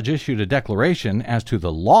 while the judge issued a declaration as to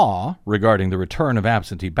the law regarding the return of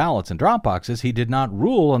absentee ballots and drop boxes, he did not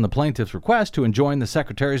rule on the plaintiff's request to enjoin the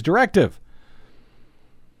secretary's directive.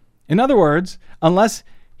 In other words, unless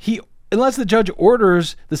the judge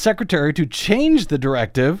orders the secretary to change the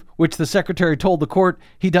directive, which the secretary told the court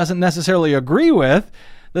he doesn't necessarily agree with,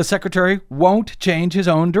 the secretary won't change his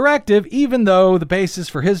own directive, even though the basis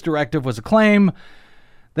for his directive was a claim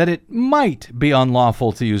that it might be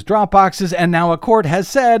unlawful to use drop boxes, and now a court has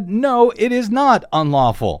said, no, it is not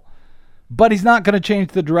unlawful. But he's not going to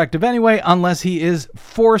change the directive anyway unless he is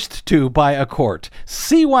forced to by a court.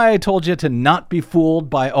 See why I told you to not be fooled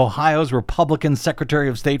by Ohio's Republican Secretary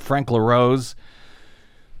of State Frank LaRose?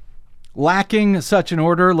 Lacking such an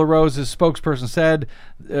order, LaRose's spokesperson said,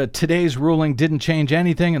 today's ruling didn't change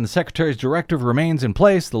anything and the secretary's directive remains in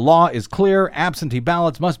place. The law is clear. Absentee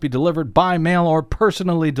ballots must be delivered by mail or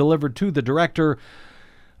personally delivered to the director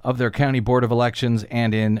of their county board of elections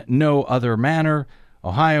and in no other manner.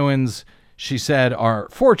 Ohioans she said, are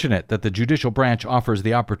fortunate that the judicial branch offers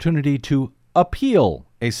the opportunity to appeal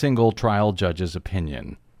a single trial judge's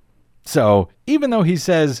opinion. So even though he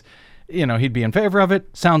says, he'd be in favor of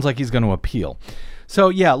it, sounds like he's going to appeal. So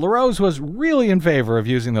yeah, LaRose was really in favor of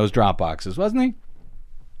using those drop boxes, wasn't he?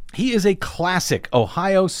 He is a classic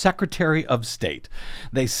Ohio Secretary of State.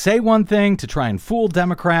 They say one thing to try and fool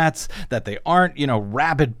Democrats, that they aren't,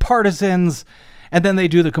 rabid partisans, and then they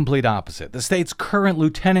do the complete opposite. The state's current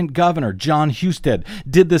Lieutenant Governor, John Husted,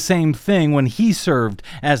 did the same thing when he served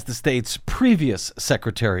as the state's previous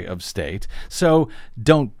Secretary of State. So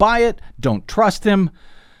don't buy it, don't trust him.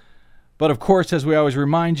 But of course, as we always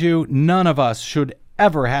remind you, none of us should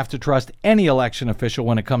ever have to trust any election official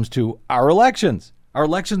when it comes to our elections. Our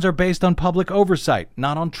elections are based on public oversight,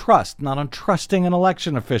 not on trust, not on trusting an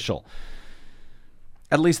election official.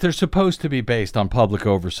 At least they're supposed to be based on public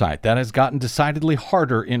oversight. That has gotten decidedly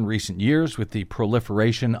harder in recent years with the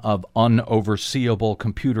proliferation of unoverseeable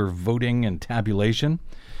computer voting and tabulation.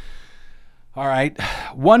 All right,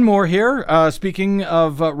 one more here. Speaking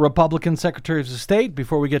of Republican Secretaries of State,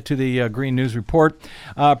 before we get to the Green News Report,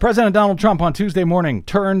 President Donald Trump on Tuesday morning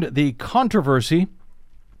turned the controversy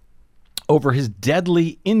over his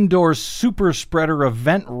deadly indoor super spreader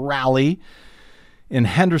event rally in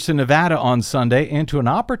Henderson, Nevada on Sunday into an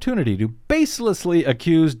opportunity to baselessly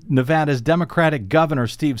accuse Nevada's Democratic Governor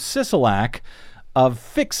Steve Sisolak of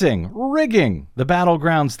rigging the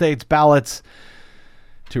Battleground state's ballots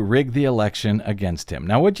to rig the election against him.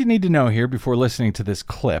 Now, what you need to know here before listening to this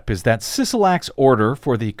clip is that Sisolak's order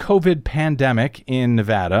for the COVID pandemic in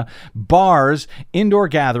Nevada bars indoor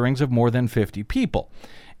gatherings of more than 50 people.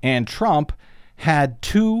 And Trump had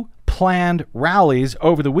two planned rallies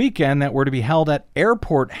over the weekend that were to be held at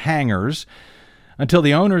airport hangars until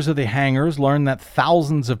the owners of the hangars learned that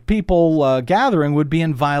thousands of people gathering would be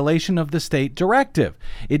in violation of the state directive.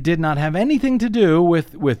 It did not have anything to do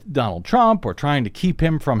with Donald Trump or trying to keep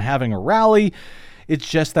him from having a rally. It's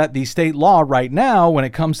just that the state law right now, when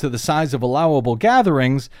it comes to the size of allowable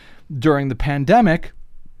gatherings during the pandemic,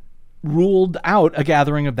 ruled out a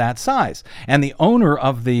gathering of that size. And the owner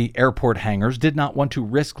of the airport hangars did not want to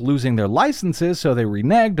risk losing their licenses, so they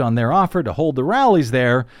reneged on their offer to hold the rallies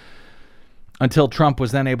there until Trump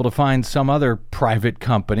was then able to find some other private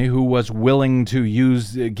company who was willing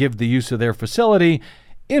to give the use of their facility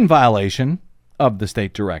in violation of the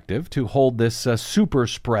state directive to hold this super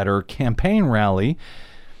spreader campaign rally.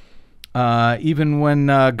 Even when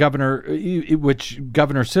Governor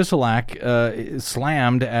Sisolak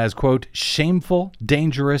slammed as, quote, shameful,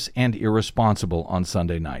 dangerous, and irresponsible on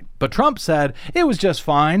Sunday night. But Trump said it was just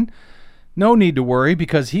fine. No need to worry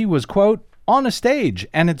because he was, quote, on a stage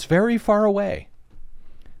and it's very far away.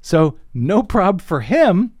 So no problem for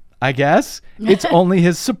him, I guess. It's only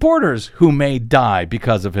his supporters who may die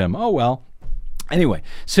because of him. Oh, well. Anyway,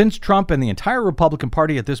 since Trump and the entire Republican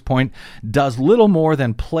Party at this point does little more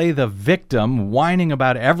than play the victim, whining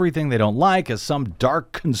about everything they don't like as some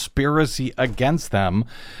dark conspiracy against them,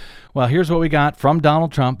 well, here's what we got from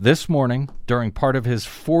Donald Trump this morning during part of his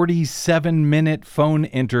 47-minute phone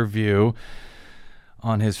interview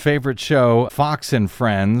on his favorite show, Fox and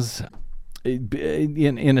Friends,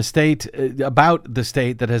 in a state about the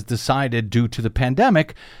state that has decided due to the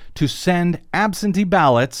pandemic to send absentee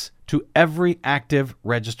ballots to every active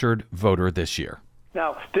registered voter this year.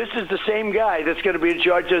 Now, this is the same guy that's going to be in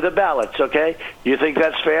charge of the ballots, okay? You think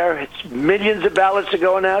that's fair? It's millions of ballots are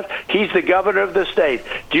going out. He's the governor of the state.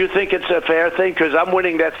 Do you think it's a fair thing? Because I'm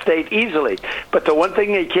winning that state easily. But the one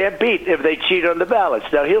thing he can't beat if they cheat on the ballots.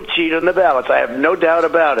 Now, he'll cheat on the ballots. I have no doubt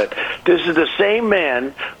about it. This is the same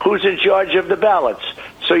man who's in charge of the ballots.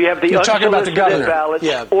 So you have the unsolicited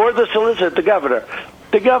ballots or the solicited, the governor.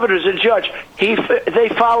 The governor's in charge. They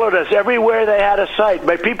followed us everywhere they had a site.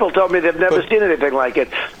 My people told me they've never seen anything like it.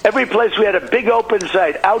 Every place we had a big open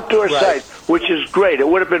site, outdoor site, which is great. It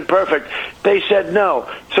would have been perfect. They said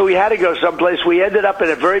no. So we had to go someplace. We ended up in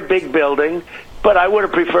a very big building. But I would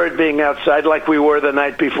have preferred being outside like we were the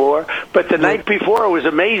night before. But the night before, it was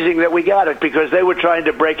amazing that we got it because they were trying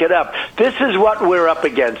to break it up. This is what we're up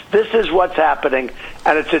against. This is what's happening,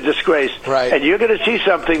 and it's a disgrace. Right. And you're going to see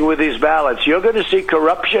something with these ballots. You're going to see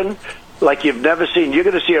corruption like you've never seen. You're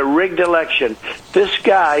going to see a rigged election. This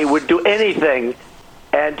guy would do anything,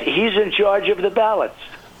 and he's in charge of the ballots.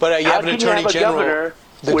 But you have an attorney general. Governor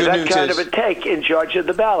with that kind of a take in charge of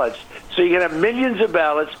the ballots? So you can have millions of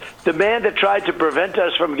ballots, the man that tried to prevent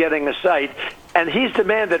us from getting a site, and he's the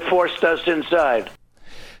man that forced us inside.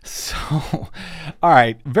 So, all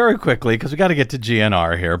right, very quickly, because we got to get to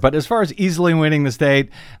GNR here. But as far as easily winning the state,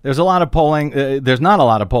 there's a lot of polling. There's not a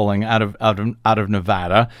lot of polling out of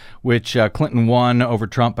Nevada, which Clinton won over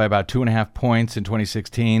Trump by about 2.5 points in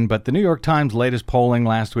 2016. But the New York Times' latest polling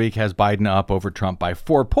last week has Biden up over Trump by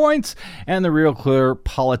 4 points, and the Real Clear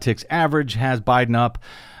Politics average has Biden up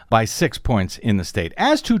by 6 points in the state.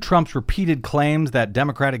 As to Trump's repeated claims that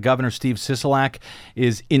Democratic Governor Steve Sisolak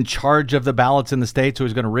is in charge of the ballots in the state, so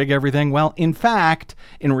he's going to rig everything, well, in fact,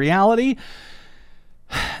 in reality,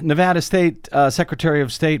 Nevada State Secretary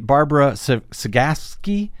of State Barbara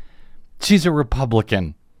Sagaski, she's a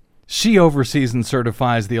Republican. She oversees and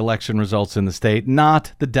certifies the election results in the state,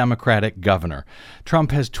 not the Democratic governor.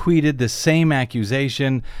 Trump has tweeted the same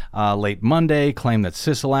accusation late Monday, claimed that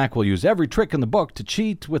Sisolak will use every trick in the book to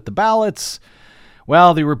cheat with the ballots.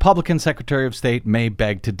 Well, the Republican Secretary of State may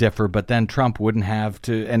beg to differ, but then Trump wouldn't have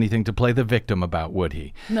anything to play the victim about, would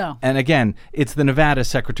he? No. And again, it's the Nevada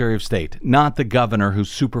Secretary of State, not the governor who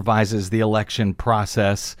supervises the election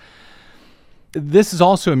process. This is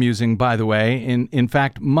also amusing, by the way. In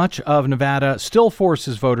fact, much of Nevada still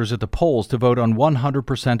forces voters at the polls to vote on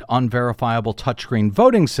 100% unverifiable touchscreen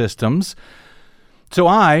voting systems. So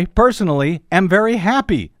I, personally, am very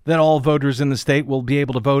happy that all voters in the state will be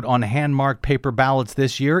able to vote on hand-marked paper ballots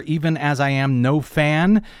this year, even as I am no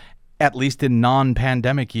fan, at least in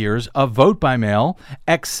non-pandemic years, of vote by mail,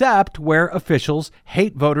 except where officials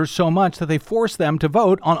hate voters so much that they force them to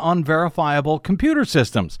vote on unverifiable computer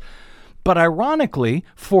systems. But ironically,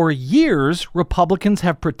 for years, Republicans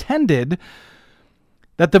have pretended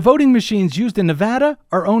that the voting machines used in Nevada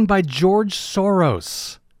are owned by George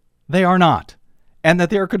Soros. They are not. And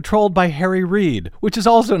that they are controlled by Harry Reid, which is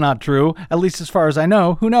also not true, at least as far as I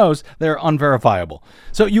know. Who knows? They're unverifiable.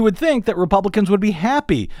 So you would think that Republicans would be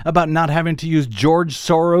happy about not having to use George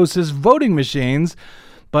Soros's voting machines.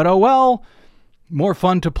 But oh well, more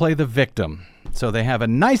fun to play the victim. So they have a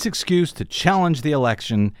nice excuse to challenge the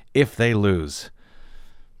election if they lose.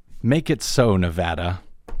 Make it so, Nevada.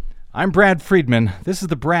 I'm Brad Friedman. This is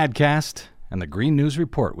the BradCast, and the Green News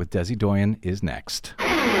Report with Desi Doyen is next.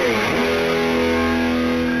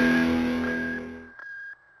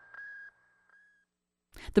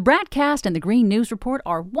 The BradCast and the Green News Report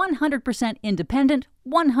are 100% independent,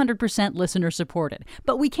 100% listener-supported.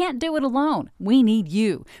 But we can't do it alone. We need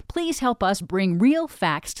you. Please help us bring real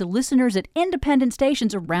facts to listeners at independent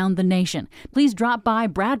stations around the nation. Please drop by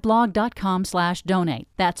bradblog.com/donate.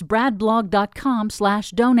 That's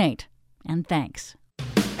bradblog.com/donate. And thanks.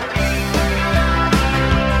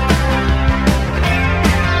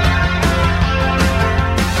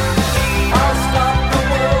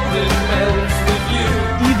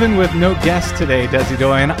 Even with no guest today, Desi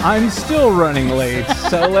Doyen, I'm still running late.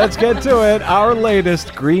 So let's get to it. Our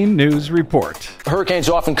latest Green News Report. Hurricanes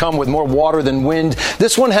often come with more water than wind.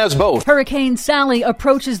 This one has both. Hurricane Sally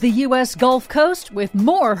approaches the U.S. Gulf Coast with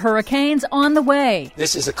more hurricanes on the way.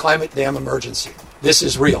 This is a climate dam emergency. This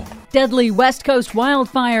is real. Deadly West Coast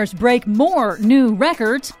wildfires break more new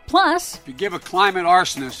records. Plus, if you give a climate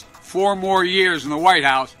arsonist 4 more years in the White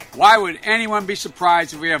House, why would anyone be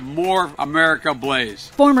surprised if we have more America ablaze?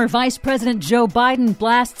 Former Vice President Joe Biden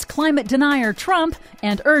blasts climate denier Trump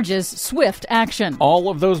and urges swift action. All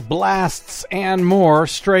of those blasts and more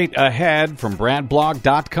straight ahead from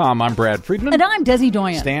BradBlog.com. I'm Brad Friedman. And I'm Desi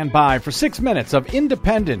Doyen. Stand by for 6 minutes of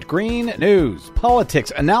independent green news,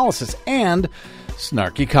 politics, analysis, and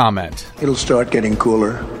snarky comment. It'll start getting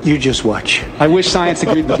cooler. You just watch. I wish science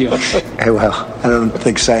agreed with you. Well, I don't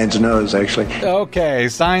think science knows, actually. Okay,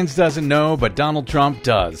 science doesn't know, but Donald Trump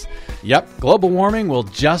does. Yep, global warming will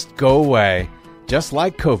just go away, just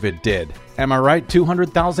like COVID did. Am I right,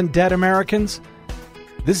 200,000 dead Americans?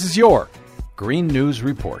 This is your Green News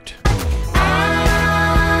Report.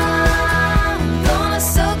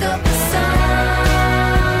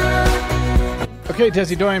 Okay,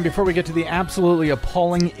 Desi Doyen, before we get to the absolutely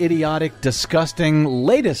appalling, idiotic, disgusting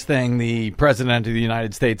latest thing the President of the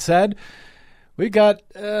United States said, we got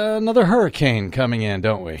another hurricane coming in,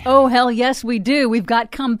 don't we? Oh, hell yes, we do. We've got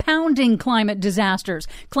compounding climate disasters.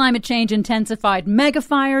 Climate change intensified mega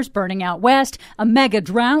fires burning out west, a mega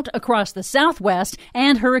drought across the southwest,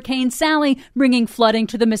 and Hurricane Sally bringing flooding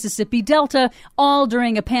to the Mississippi Delta, all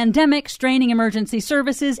during a pandemic straining emergency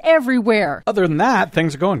services everywhere. Other than that,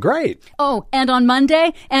 things are going great. Oh, and on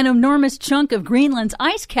Monday, an enormous chunk of Greenland's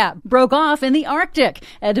ice cap broke off in the Arctic,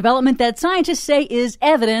 a development that scientists say is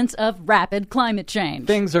evidence of rapid climate climate change.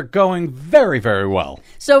 Things are going very, very well.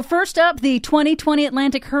 So first up, the 2020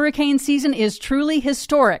 Atlantic hurricane season is truly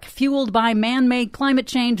historic, fueled by man-made climate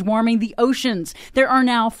change warming the oceans. There are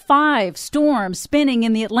now 5 storms spinning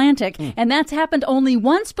in the Atlantic, and that's happened only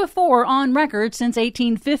once before on record since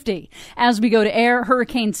 1850. As we go to air,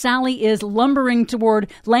 Hurricane Sally is lumbering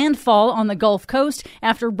toward landfall on the Gulf Coast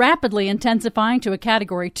after rapidly intensifying to a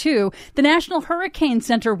Category 2. The National Hurricane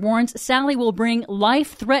Center warns Sally will bring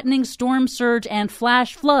life-threatening storm surge and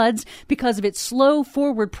flash floods because of its slow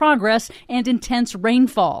forward progress and intense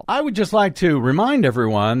rainfall. I would just like to remind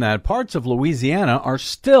everyone that parts of Louisiana are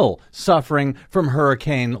still suffering from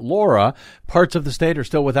Hurricane Laura. Parts of the state are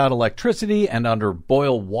still without electricity and under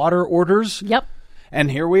boil water orders. Yep.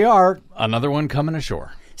 And here we are, another one coming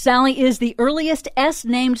ashore. Sally is the earliest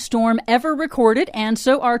S-named storm ever recorded, and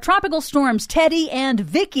so are tropical storms Teddy and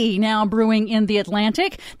Vicky now brewing in the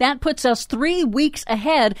Atlantic. That puts us 3 weeks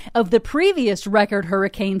ahead of the previous record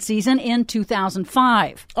hurricane season in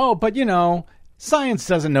 2005. Oh, but science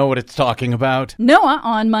doesn't know what it's talking about. NOAA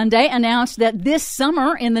on Monday announced that this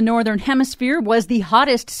summer in the Northern Hemisphere was the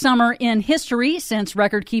hottest summer in history since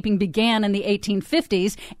record-keeping began in the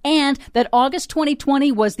 1850s, and that August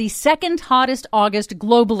 2020 was the second hottest August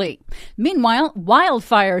globally. Meanwhile,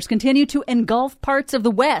 wildfires continue to engulf parts of the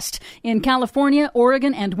West. In California,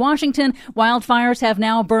 Oregon, and Washington, wildfires have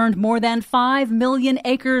now burned more than 5 million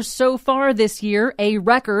acres so far this year, a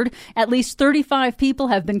record. At least 35 people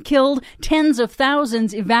have been killed, tens of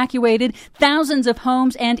thousands evacuated, thousands of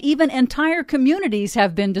homes and even entire communities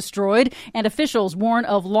have been destroyed, and officials warn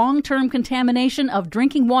of long-term contamination of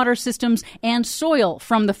drinking water systems and soil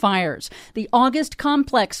from the fires. The August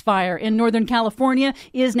Complex Fire in Northern California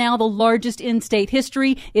is now the largest in state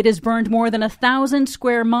history. It has burned more than 1,000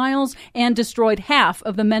 square miles and destroyed half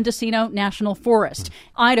of the Mendocino National Forest.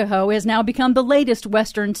 Idaho has now become the latest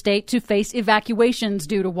western state to face evacuations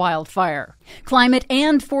due to wildfire. Climate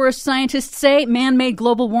and forest scientists say man-made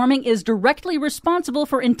global warming is directly responsible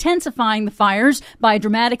for intensifying the fires by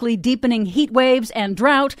dramatically deepening heat waves and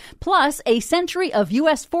drought, plus a century of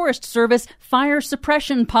U.S. Forest Service fire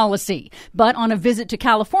suppression policy. But on a visit to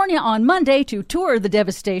California on Monday to tour the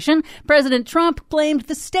devastation, President Trump blamed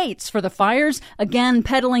the states for the fires, again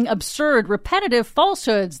peddling absurd, repetitive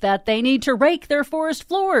falsehoods that they need to rake their forest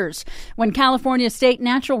floors. When California State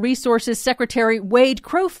Natural Resources Secretary Wade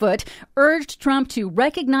Crowfoot urged Trump to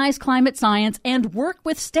recognize climate science and work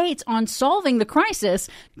with states on solving the crisis,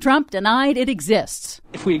 Trump denied it exists.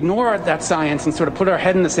 If we ignore that science and sort of put our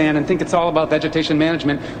head in the sand and think it's all about vegetation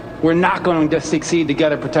management, we're not going to succeed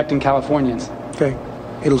together protecting Californians. Okay.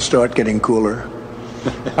 It'll start getting cooler.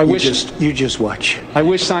 You just watch. I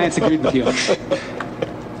wish science agreed with you.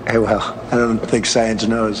 Hey, well, I don't think science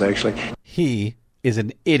knows, actually. He is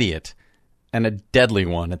an idiot, and a deadly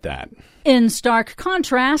one at that. In stark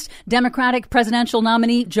contrast, Democratic presidential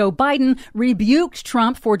nominee Joe Biden rebuked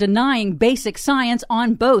Trump for denying basic science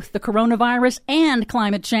on both the coronavirus and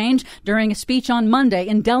climate change during a speech on Monday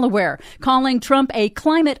in Delaware. Calling Trump a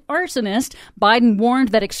climate arsonist, Biden warned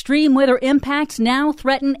that extreme weather impacts now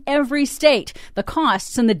threaten every state. The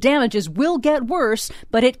costs and the damages will get worse,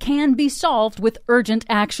 but it can be solved with urgent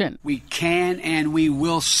action. We can and we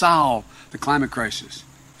will solve the climate crisis.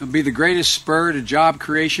 It'll be the greatest spur to job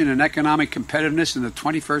creation and economic competitiveness in the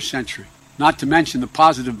 21st century, not to mention the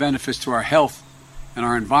positive benefits to our health and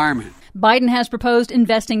our environment. Biden has proposed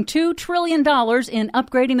investing $2 trillion in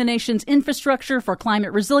upgrading the nation's infrastructure for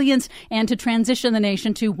climate resilience and to transition the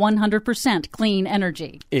nation to 100% clean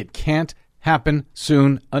energy. It can't happen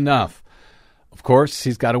soon enough. Of course,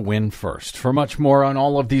 he's got to win first. For much more on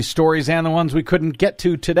all of these stories and the ones we couldn't get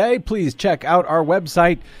to today, please check out our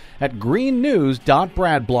website at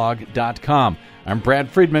greennews.bradblog.com. I'm Brad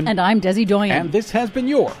Friedman. And I'm Desi Doyen. And this has been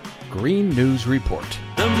your Green News Report.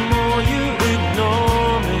 The more you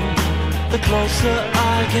ignore me, the closer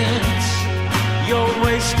I get. You're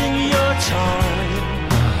wasting your time.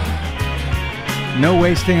 No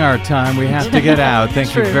wasting our time. We have to get out.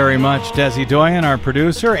 Thank you very much, Desi Doyen, our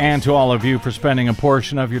producer, and to all of you for spending a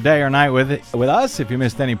portion of your day or night with us. If you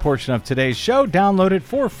missed any portion of today's show, download it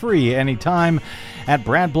for free anytime at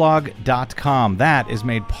bradblog.com. That is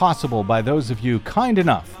made possible by those of you kind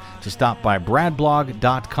enough to stop by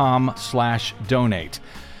bradblog.com/donate.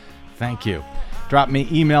 Thank you. Drop me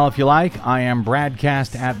email if you like. I am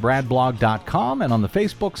bradcast@bradblog.com, and on the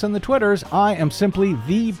Facebooks and the Twitters, I am simply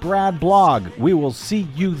the Brad Blog. We will see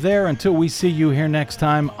you there. Until we see you here next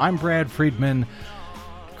time, I'm Brad Friedman.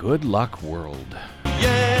 Good luck, world.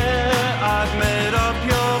 Yeah, I've made up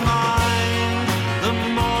your